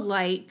feel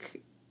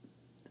like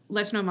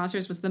Lesser Known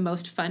Monsters was the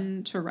most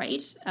fun to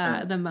write,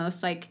 the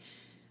most like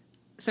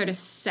sort of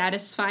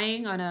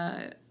satisfying on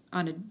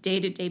a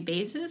day-to-day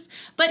basis.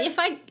 But if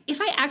I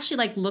actually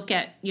like look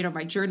at,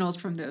 my journals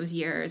from those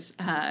years,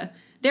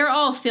 they're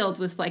all filled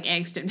with like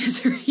angst and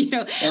misery,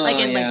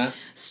 like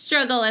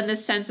struggle and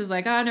this sense of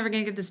like, oh, I'm never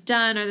going to get this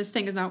done, or this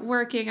thing is not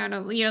working. I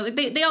don't,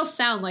 they all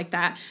sound like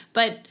that,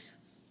 but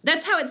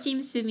that's how it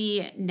seems to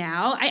me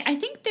now. I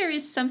think there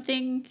is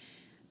something,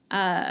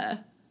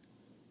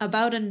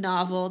 about a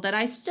novel that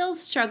I still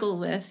struggle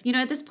with.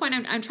 At this point,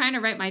 I'm trying to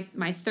write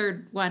my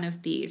third one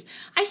of these.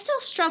 I still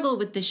struggle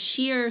with the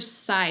sheer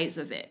size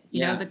of it,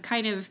 the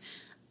kind of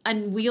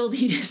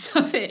unwieldiness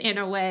of it in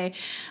a way.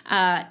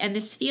 And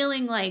this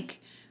feeling like,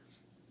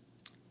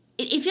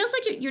 it feels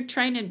like you're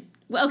trying to,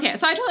 well, okay,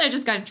 so I told you I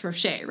just got into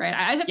crochet, right?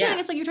 I feel like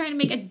it's like you're trying to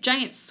make a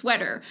giant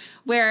sweater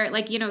where,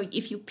 like,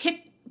 if you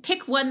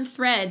pick one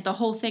thread, the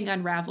whole thing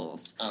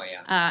unravels. Oh,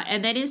 yeah.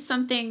 And that is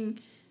something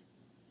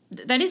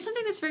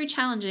that's very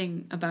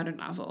challenging about a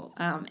novel.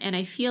 And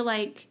I feel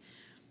like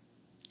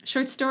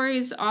short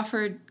stories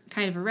offered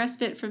kind of a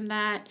respite from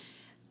that.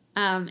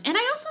 And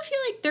I also feel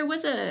like there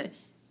was a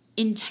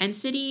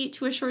intensity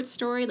to a short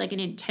story, like an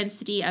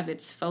intensity of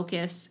its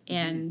focus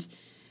and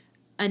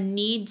a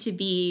need to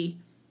be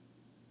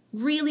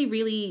really,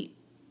 really,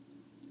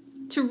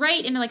 to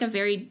write in like a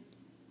very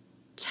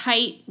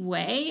tight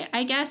way,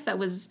 I guess, that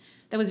was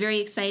very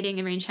exciting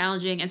and very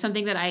challenging, and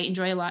something that I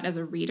enjoy a lot as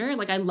a reader.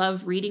 Like, I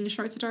love reading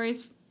short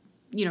stories,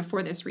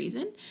 for this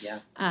reason.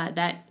 Yeah.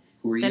 That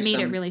made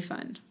it really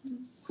fun.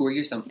 Who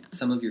are some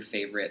of your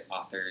favorite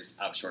authors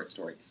of short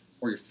stories,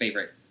 or your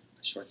favorite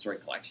short story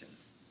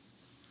collections?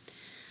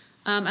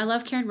 I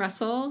love Karen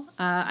Russell.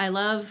 I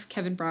love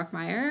Kevin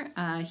Brockmeyer.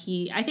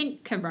 I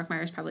think Kevin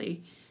Brockmeyer is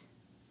probably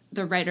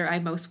the writer I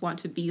most want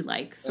to be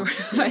like, sort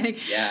of. I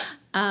think. Yeah.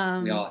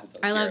 We all have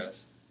those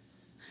heroes.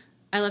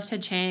 I love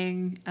Ted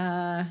Chiang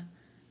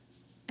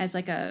as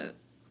like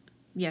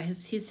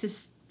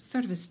his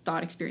sort of his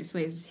thought experience, the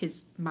way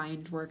his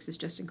mind works is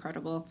just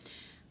incredible.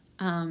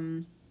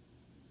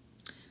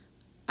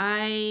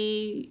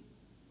 I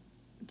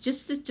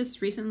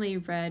just recently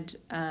read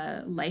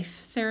Life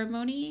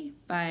Ceremony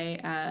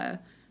by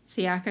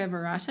Sayaka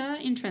Murata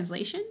in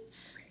translation,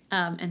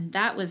 and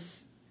that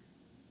was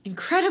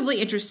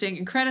incredibly interesting,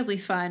 incredibly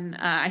fun.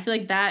 I feel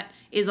like that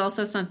is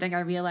also something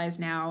I realize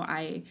now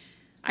I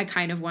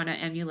kind of want to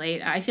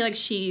emulate. I feel like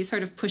she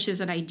sort of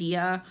pushes an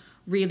idea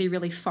really,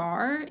 really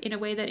far in a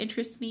way that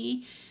interests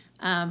me.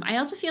 I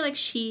also feel like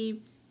she's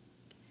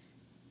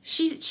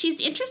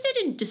interested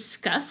in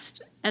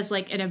disgust as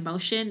like an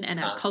emotion and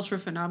a cultural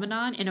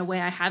phenomenon in a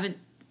way I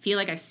feel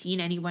like I've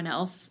seen anyone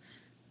else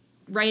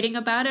writing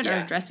about it or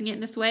addressing it in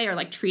this way, or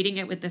like treating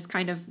it with this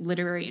kind of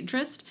literary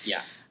interest.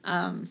 Yeah.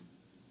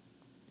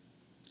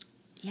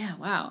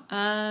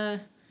 Wow.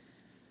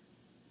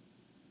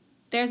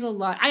 There's a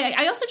lot.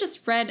 I also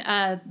just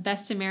read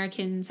Best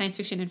American Science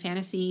Fiction and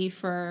Fantasy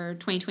for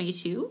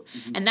 2022,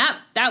 and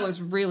that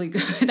was really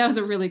good. That was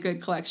a really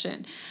good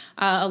collection.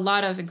 A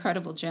lot of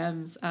incredible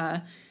gems.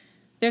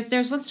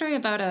 There's one story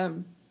about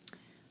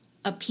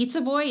a pizza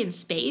boy in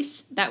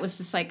space that was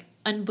just like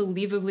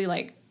unbelievably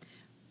like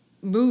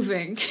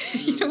moving,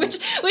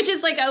 which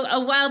is like a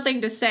wild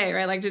thing to say,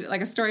 right?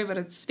 Like a story about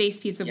a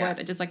space pizza boy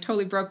that just like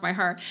totally broke my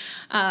heart.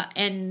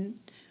 And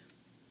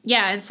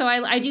so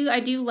I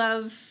do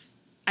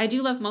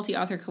love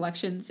multi-author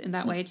collections in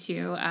that way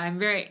too. I'm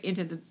very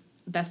into the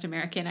Best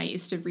American. I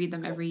used to read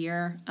them every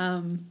year.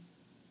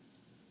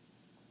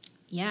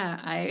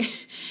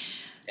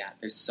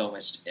 There's so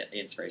much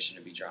inspiration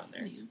to be drawn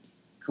there. Yeah.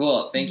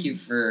 Cool. Thank you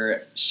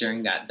for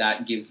sharing that.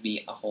 That gives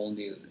me a whole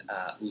new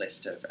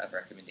list of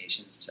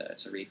recommendations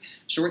to read.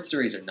 Short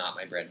stories are not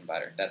my bread and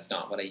butter. That's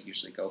not what I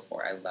usually go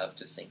for. I love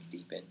to sink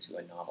deep into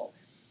a novel.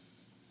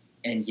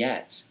 And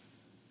yet,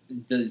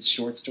 the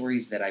short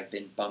stories that I've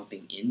been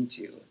bumping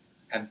into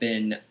have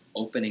been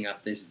opening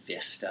up this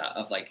vista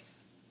of like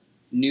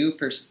new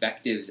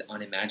perspectives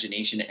on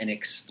imagination and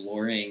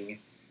exploring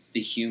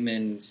the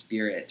human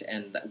spirit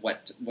and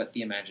what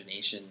the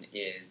imagination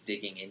is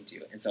digging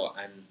into. And so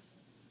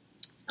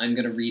I'm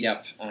going to read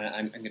up.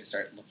 I'm going to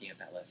start looking at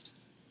that list.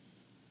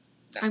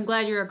 I'm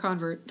glad you're a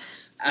convert.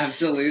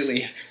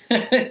 Absolutely.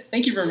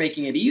 Thank you for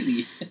making it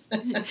easy.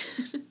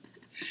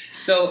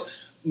 So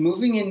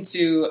moving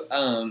into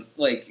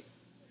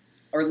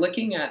or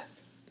looking at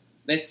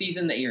this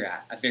season that you're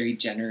at, a very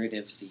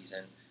generative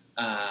season,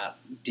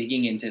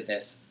 digging into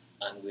this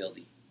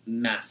unwieldy,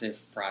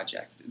 massive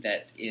project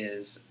that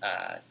is,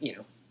 I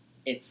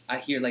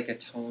hear like a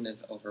tone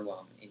of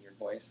overwhelm in your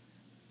voice.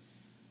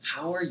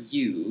 How are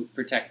you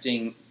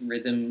protecting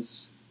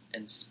rhythms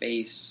and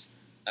space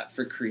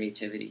for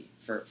creativity,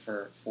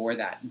 for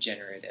that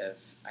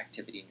generative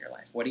activity in your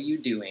life? What are you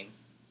doing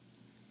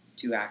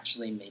to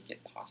actually make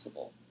it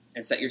possible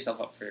and set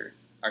yourself up for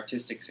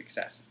artistic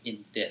success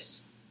in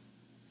this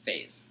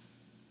phase?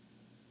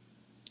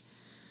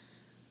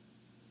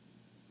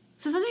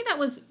 So something that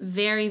was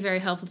very, very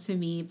helpful to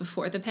me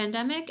before the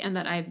pandemic and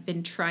that I've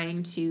been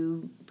trying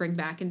to bring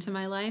back into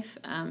my life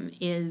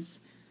is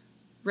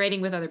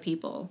writing with other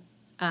people.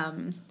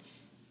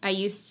 I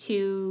used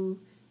to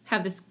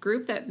have this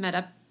group that met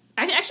up.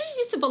 I actually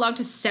used to belong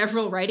to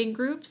several writing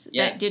groups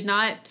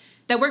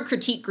that weren't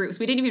critique groups.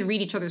 We didn't even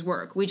read each other's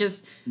work. We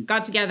just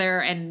got together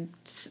and,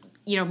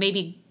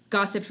 maybe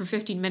gossiped for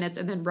 15 minutes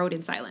and then wrote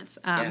in silence.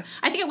 I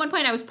think at one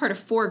point I was part of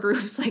 4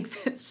 groups like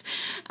this.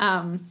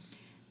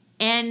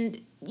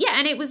 And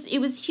it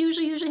was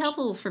hugely, hugely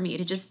helpful for me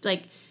to just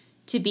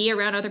to be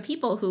around other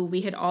people who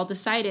we had all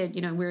decided,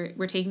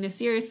 we're taking this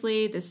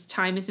seriously. This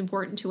time is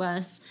important to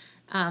us.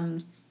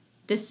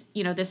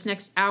 This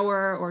next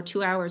hour or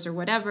 2 hours or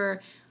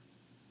whatever,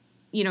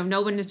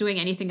 no one is doing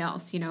anything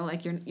else, you're not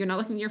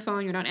looking at your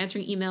phone, you're not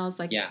answering emails,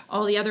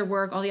 all the other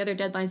work, all the other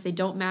deadlines, they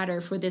don't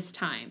matter for this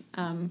time.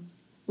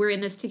 We're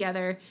in this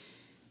together.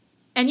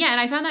 And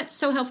I found that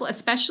so helpful,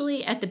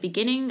 especially at the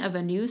beginning of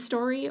a news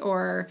story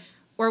or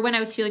when I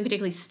was feeling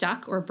particularly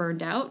stuck or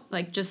burned out,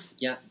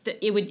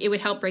 it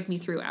would help break me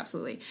through.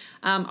 Absolutely.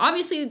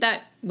 Obviously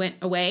that went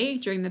away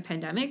during the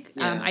pandemic.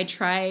 I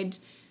tried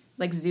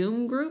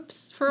Zoom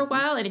groups for a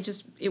while and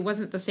it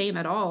wasn't the same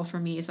at all for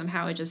me.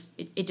 Somehow it just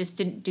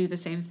didn't do the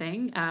same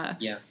thing.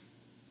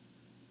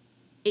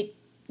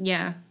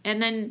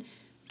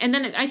 And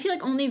then I feel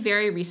like only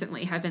very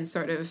recently have been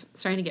sort of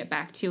starting to get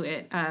back to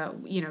it,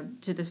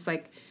 to this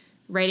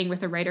writing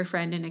with a writer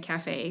friend in a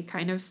cafe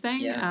kind of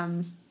thing.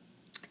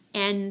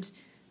 And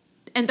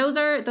those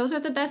are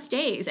the best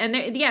days. And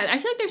I feel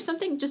like there's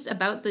something just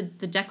about the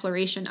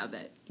declaration of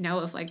it,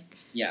 of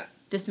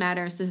this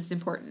matters, this is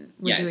important.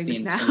 We're doing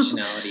this now. It's the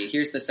intentionality.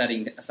 Here's the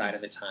setting aside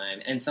of the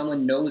time, and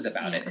someone knows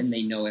about it, and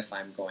they know if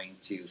I'm going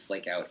to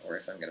flake out or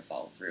if I'm going to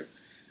follow through.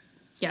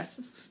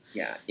 Yes.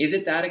 Yeah. Is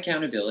it that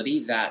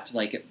accountability that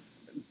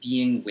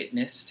being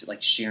witnessed,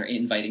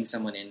 inviting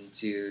someone in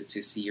to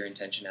see your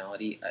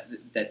intentionality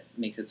that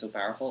makes it so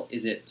powerful?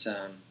 Is it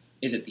the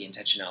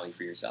intentionality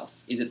for yourself?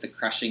 Is it the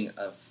crushing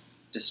of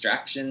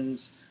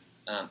distractions?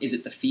 Is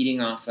it the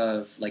feeding off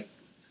of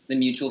the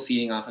mutual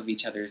feeding off of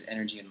each other's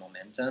energy and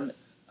momentum?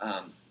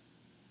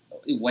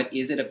 What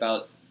is it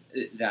about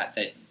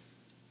that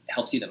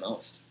helps you the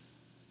most?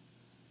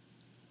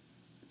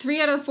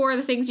 3 out of 4 of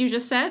the things you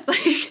just said.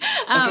 Just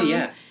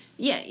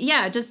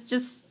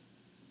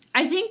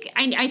I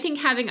think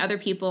having other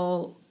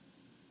people,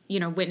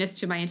 witness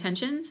to my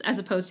intentions as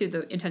opposed to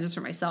the intentions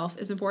for myself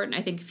is important.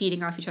 I think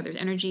feeding off each other's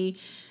energy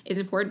is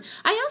important.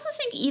 I also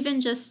think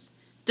even just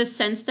the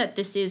sense that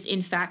this is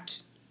in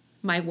fact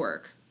my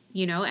work,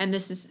 and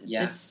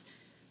this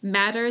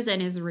matters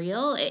and is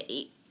real,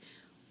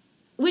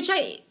 which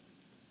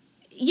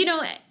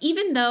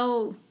even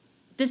though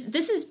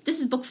this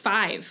is book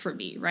 5 for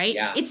me, right?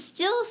 Yeah. It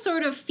still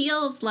sort of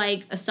feels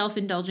like a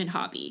self-indulgent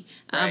hobby,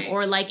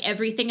 or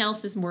everything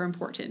else is more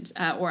important,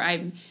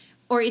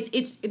 or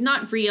it's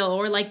not real,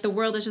 or the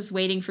world is just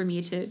waiting for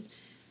me to,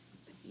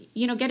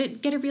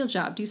 get a real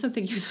job, do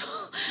something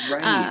useful.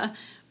 Right.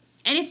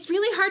 And it's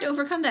really hard to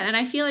overcome that. And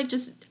I feel like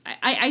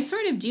I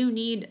sort of do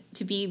need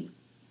to be,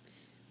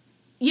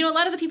 a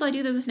lot of the people I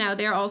do this with now,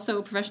 they're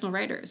also professional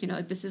writers,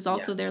 this is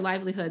also their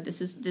livelihood. This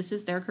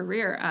is their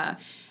career.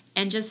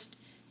 And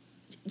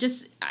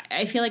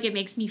I feel like it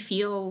makes me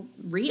feel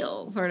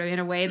real sort of in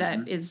a way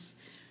that is,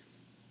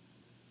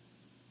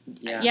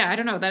 I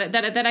don't know,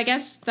 that I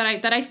guess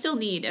that I still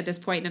need at this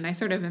point, and I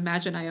sort of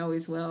imagine I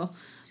always will.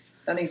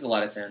 That makes a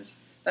lot of sense.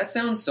 That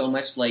sounds so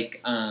much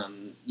like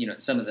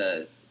some of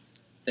the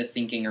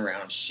thinking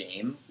around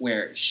shame,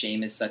 where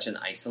shame is such an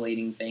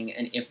isolating thing,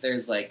 and if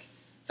there's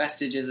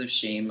vestiges of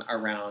shame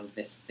around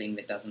this thing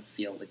that doesn't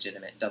feel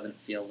legitimate, doesn't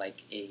feel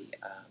like a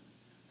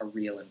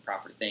real and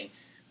proper thing,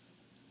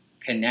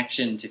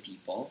 connection to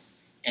people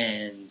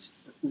and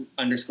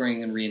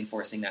underscoring and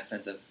reinforcing that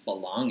sense of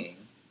belonging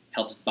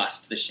helps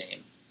bust the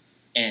shame,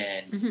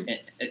 and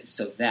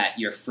so that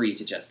you're free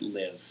to just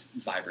live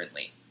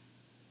vibrantly.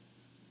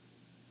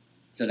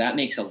 So that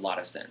makes a lot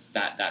of sense.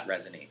 That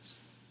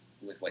resonates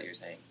with what you're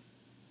saying.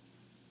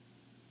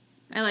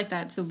 I like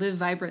that, to live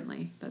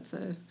vibrantly. That's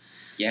a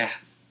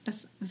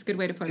good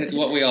way to put it. It's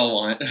what we all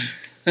want.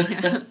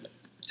 Yeah.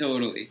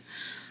 Totally.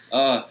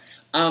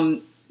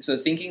 So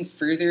thinking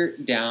further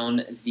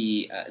down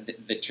the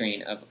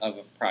train of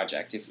a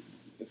project, if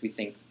we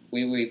think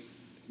way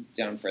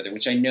down further,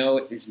 which I know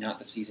is not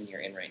the season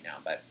you're in right now,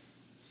 but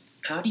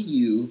how do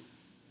you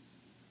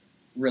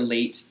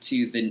relate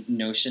to the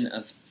notion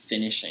of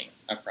finishing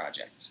a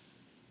project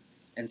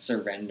and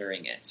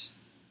surrendering it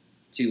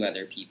to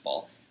other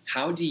people?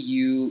 How do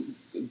you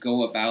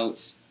go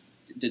about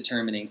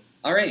determining,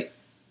 all right,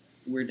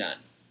 we're done?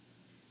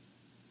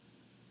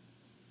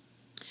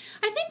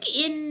 I think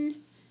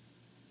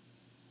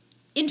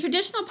in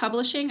traditional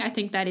publishing, I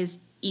think that is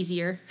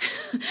easier.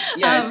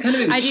 Yeah, it's kind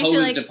of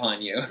imposed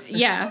upon you.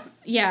 Yeah.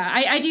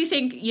 I do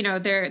think,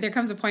 there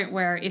comes a point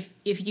where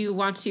if you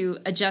want to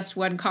adjust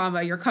one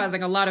comma, you're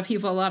causing a lot of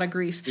people a lot of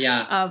grief.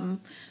 Yeah.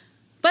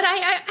 But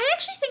I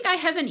actually think I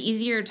have an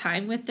easier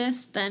time with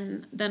this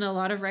than a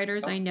lot of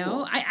writers I know.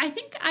 Cool. I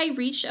think I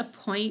reach a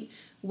point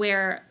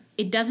where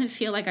it doesn't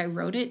feel like I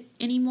wrote it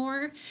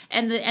anymore,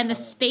 and the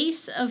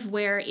space of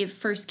where it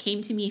first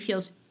came to me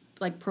feels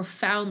like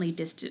profoundly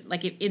distant,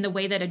 like in the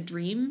way that a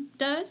dream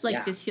does.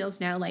 Like this feels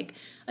now like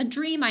a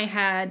dream I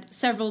had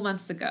several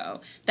months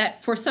ago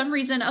that for some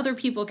reason other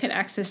people can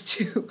access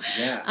to.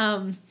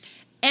 Yeah.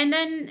 And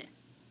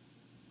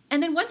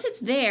then once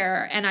it's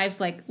there and I've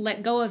like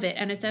let go of it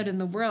and it's out in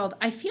the world,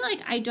 I feel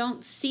like I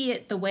don't see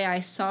it the way I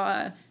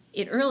saw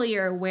it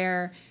earlier,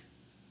 where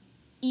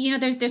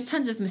there's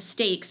tons of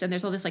mistakes and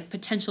there's all this like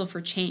potential for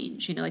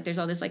change. Like there's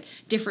all this like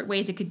different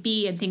ways it could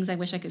be and things I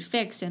wish I could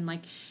fix, and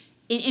like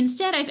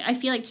instead I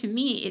feel like to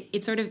me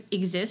it sort of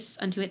exists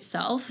unto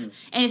itself.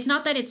 And it's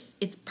not that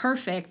it's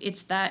perfect,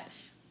 it's that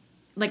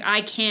like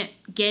I can't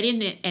get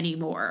in it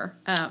anymore.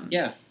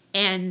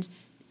 And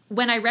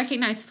when I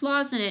recognize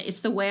flaws in it, it's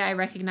the way I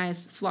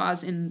recognize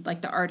flaws in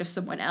like the art of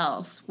someone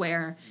else,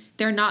 where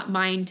they're not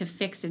mine to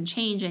fix and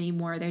change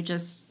anymore. They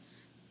just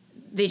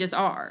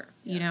are,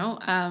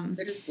 They're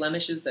just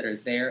blemishes that are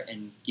there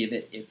and give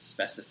it its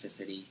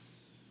specificity.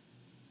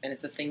 And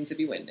it's a thing to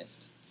be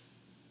witnessed.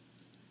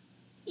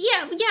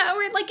 Yeah,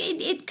 or like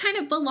it kind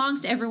of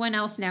belongs to everyone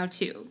else now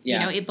too.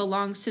 Yeah. It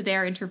belongs to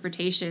their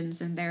interpretations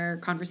and their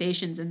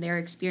conversations and their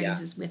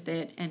experiences with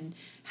it and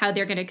how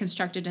they're going to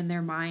construct it in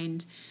their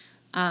mind.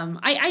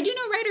 I do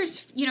know writers,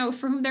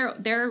 for whom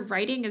their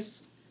writing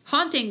is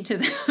haunting to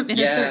them in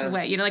a certain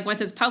way. Like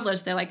once it's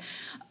published, they're like,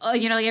 oh,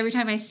 like every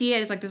time I see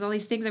it, it's like there's all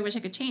these things I wish I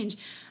could change.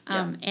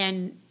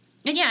 And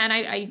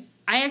I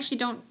actually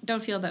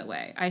don't feel that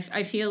way.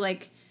 I feel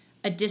like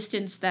a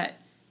distance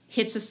that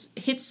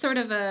hits sort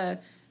of a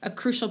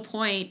crucial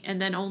point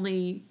and then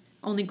only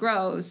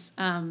grows.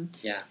 And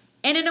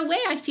in a way,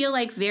 I feel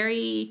like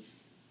very,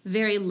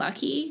 very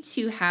lucky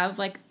to have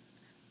like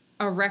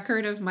a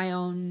record of my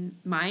own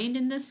mind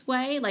in this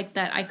way, like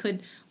that I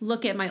could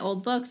look at my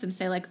old books and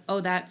say like,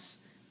 oh, that's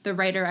the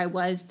writer I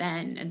was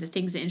then and the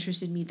things that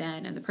interested me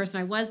then and the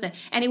person I was then.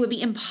 And it would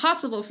be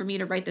impossible for me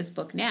to write this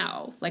book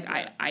now. Like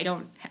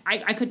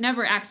I could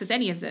never access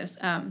any of this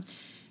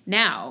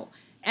now.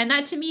 And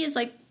that to me is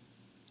like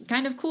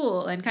kind of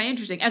cool and kind of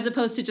interesting, as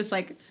opposed to just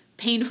like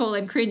painful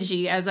and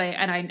cringy as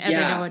I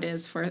know it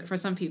is for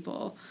some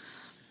people.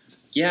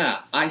 Yeah,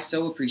 I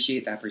so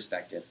appreciate that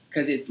perspective,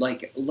 because it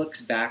like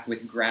looks back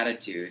with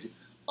gratitude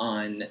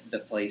on the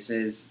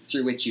places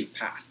through which you've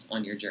passed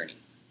on your journey,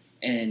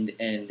 and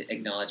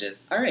acknowledges,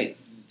 all right,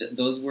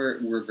 those were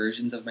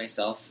versions of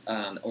myself,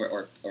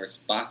 or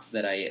spots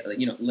that I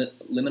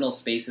liminal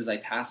spaces I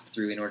passed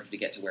through in order to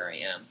get to where I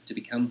am, to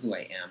become who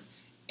I am,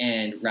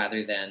 and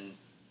rather than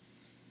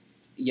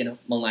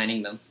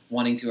maligning them,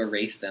 wanting to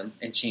erase them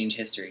and change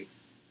history,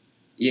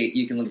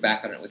 you can look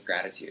back on it with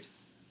gratitude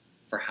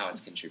for how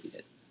it's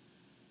contributed.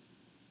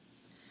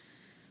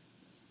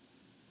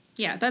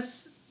 Yeah,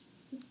 that's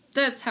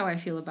how I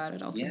feel about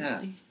it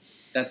ultimately. Yeah,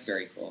 that's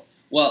very cool.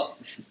 Well,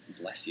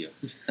 bless you.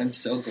 I'm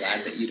so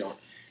glad that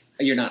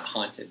you're not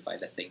haunted by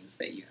the things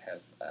that you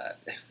have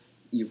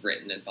you've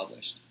written and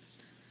published.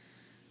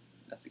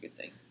 That's a good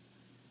thing.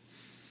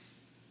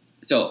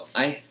 So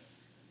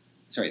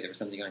sorry, there was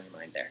something on your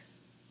mind there.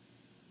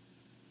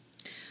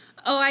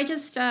 Oh, I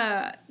just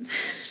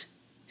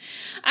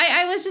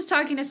I was just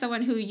talking to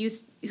someone who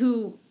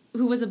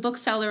was a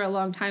bookseller a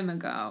long time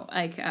ago.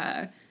 Like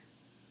I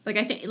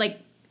think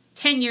like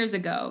 10 years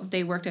ago,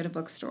 they worked at a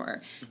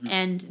bookstore,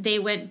 and they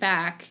went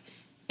back,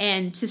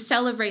 and to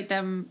celebrate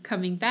them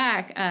coming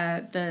back,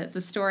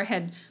 the store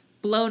had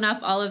blown up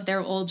all of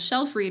their old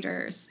shelf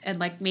readers and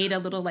like made a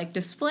little like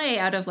display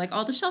out of like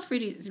all the shelf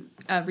readers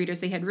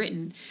they had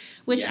written,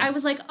 which I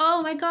was like,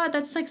 oh my God,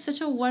 that's like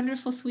such a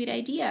wonderful, sweet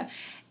idea.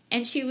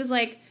 And she was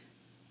like,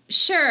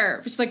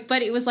 sure. She's like,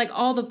 but it was like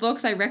all the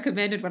books I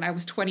recommended when I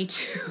was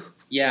 22.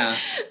 Yeah.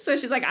 So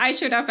she's like, I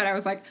showed up and I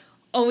was like,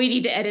 oh, we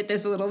need to edit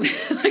this a little bit.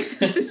 Like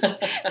this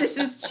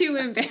is too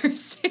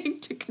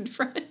embarrassing to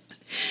confront.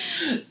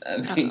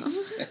 That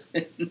makes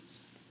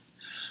sense.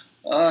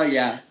 Oh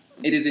yeah,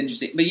 it is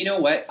interesting. But you know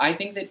what? I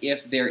think that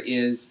if there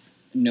is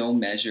no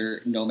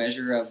measure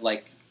of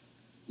like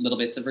little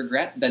bits of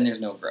regret, then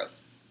there's no growth.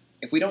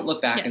 If we don't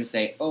look back and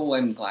say, oh,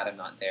 I'm glad I'm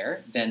not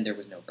there, then there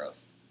was no growth.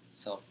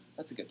 So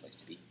that's a good place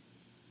to be.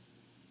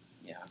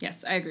 Yeah.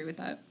 Yes, I agree with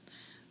that.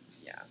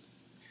 Yeah.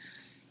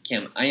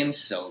 Kim, I am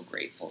so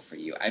grateful for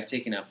you. I've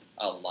taken up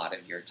a lot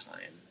of your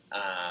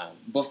time.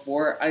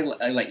 Before I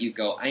let you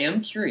go, I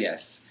am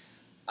curious,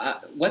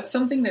 what's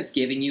something that's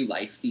giving you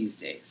life these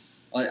days?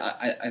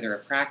 Either a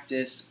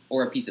practice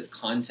or a piece of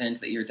content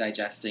that you're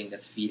digesting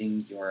that's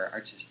feeding your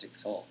artistic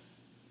soul?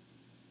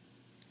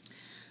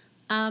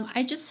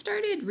 I just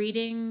started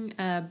reading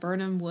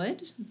Birnam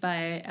Wood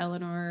by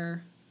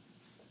Eleanor...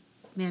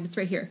 Man, it's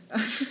right here.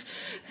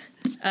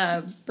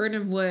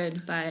 Birnam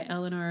Wood by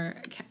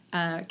Eleanor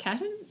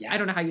Catton? Yeah. I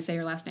don't know how you say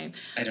her last name.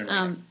 I don't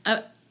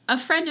know. A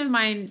friend of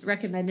mine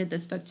recommended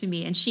this book to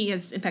me, and she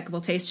has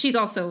impeccable taste. She's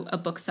also a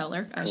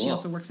bookseller. Cool. She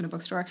also works in a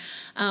bookstore.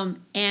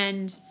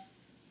 And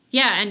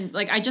yeah, and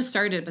like I just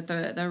started, but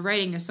the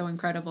writing is so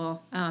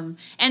incredible.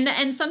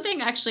 And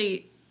something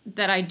actually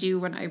that I do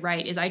when I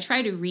write is I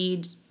try to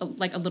read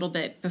like a little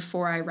bit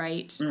before I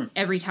write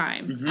every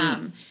time.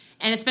 Mm-hmm.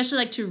 And especially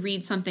like to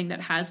read something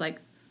that has like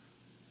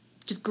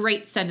just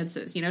great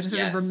sentences, to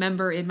sort of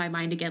remember in my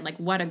mind again, like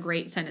what a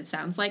great sentence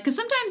sounds like. Because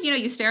sometimes,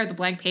 you stare at the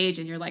blank page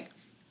and you're like,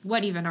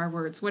 what even are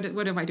words? What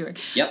am I doing?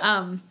 Yep.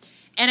 And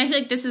I feel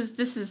like this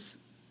is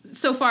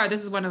so far,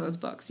 this is one of those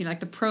books, like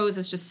the prose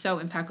is just so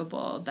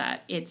impeccable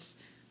that it's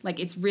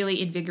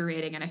really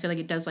invigorating. And I feel like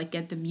it does like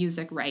get the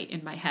music right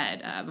in my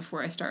head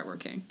before I start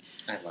working.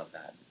 I love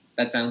that.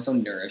 That sounds so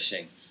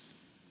nourishing.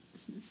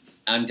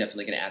 I'm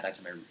definitely going to add that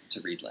to my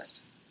to-read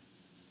list.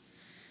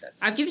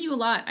 I've given you a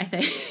lot, I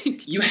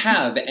think. You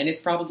have, and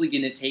it's probably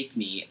going to take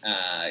me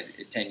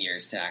 10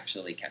 years to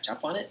actually catch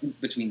up on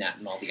it between that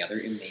and all the other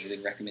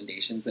amazing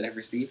recommendations that I've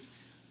received.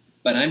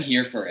 But I'm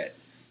here for it.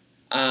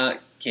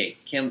 Okay,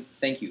 Kim,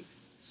 thank you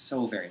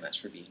so very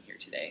much for being here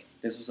today.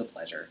 This was a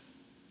pleasure.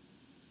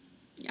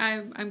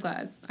 I'm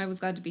glad. I was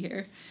glad to be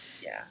here.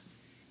 Yeah.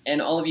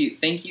 And all of you,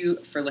 thank you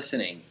for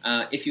listening.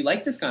 If you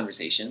like this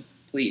conversation,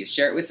 please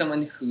share it with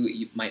someone who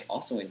you might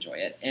also enjoy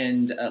it,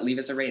 and leave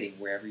us a rating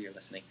wherever you're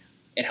listening.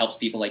 It helps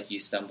people like you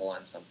stumble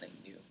on something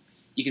new.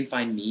 You can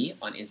find me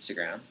on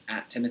Instagram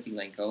at Timothy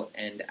Lenko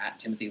and at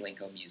Timothy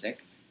Lenko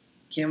Music.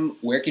 Kim,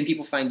 where can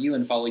people find you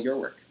and follow your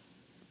work?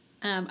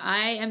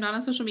 I am not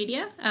on social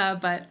media,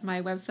 but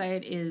my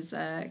website is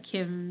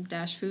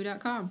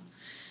kim-fu.com.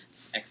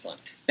 Excellent.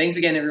 Thanks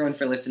again, everyone,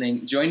 for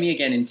listening. Join me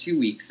again in 2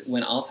 weeks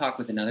when I'll talk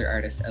with another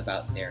artist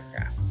about their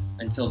craft.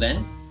 Until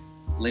then,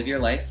 live your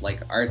life like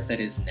art that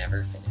is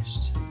never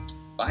finished.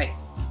 Bye.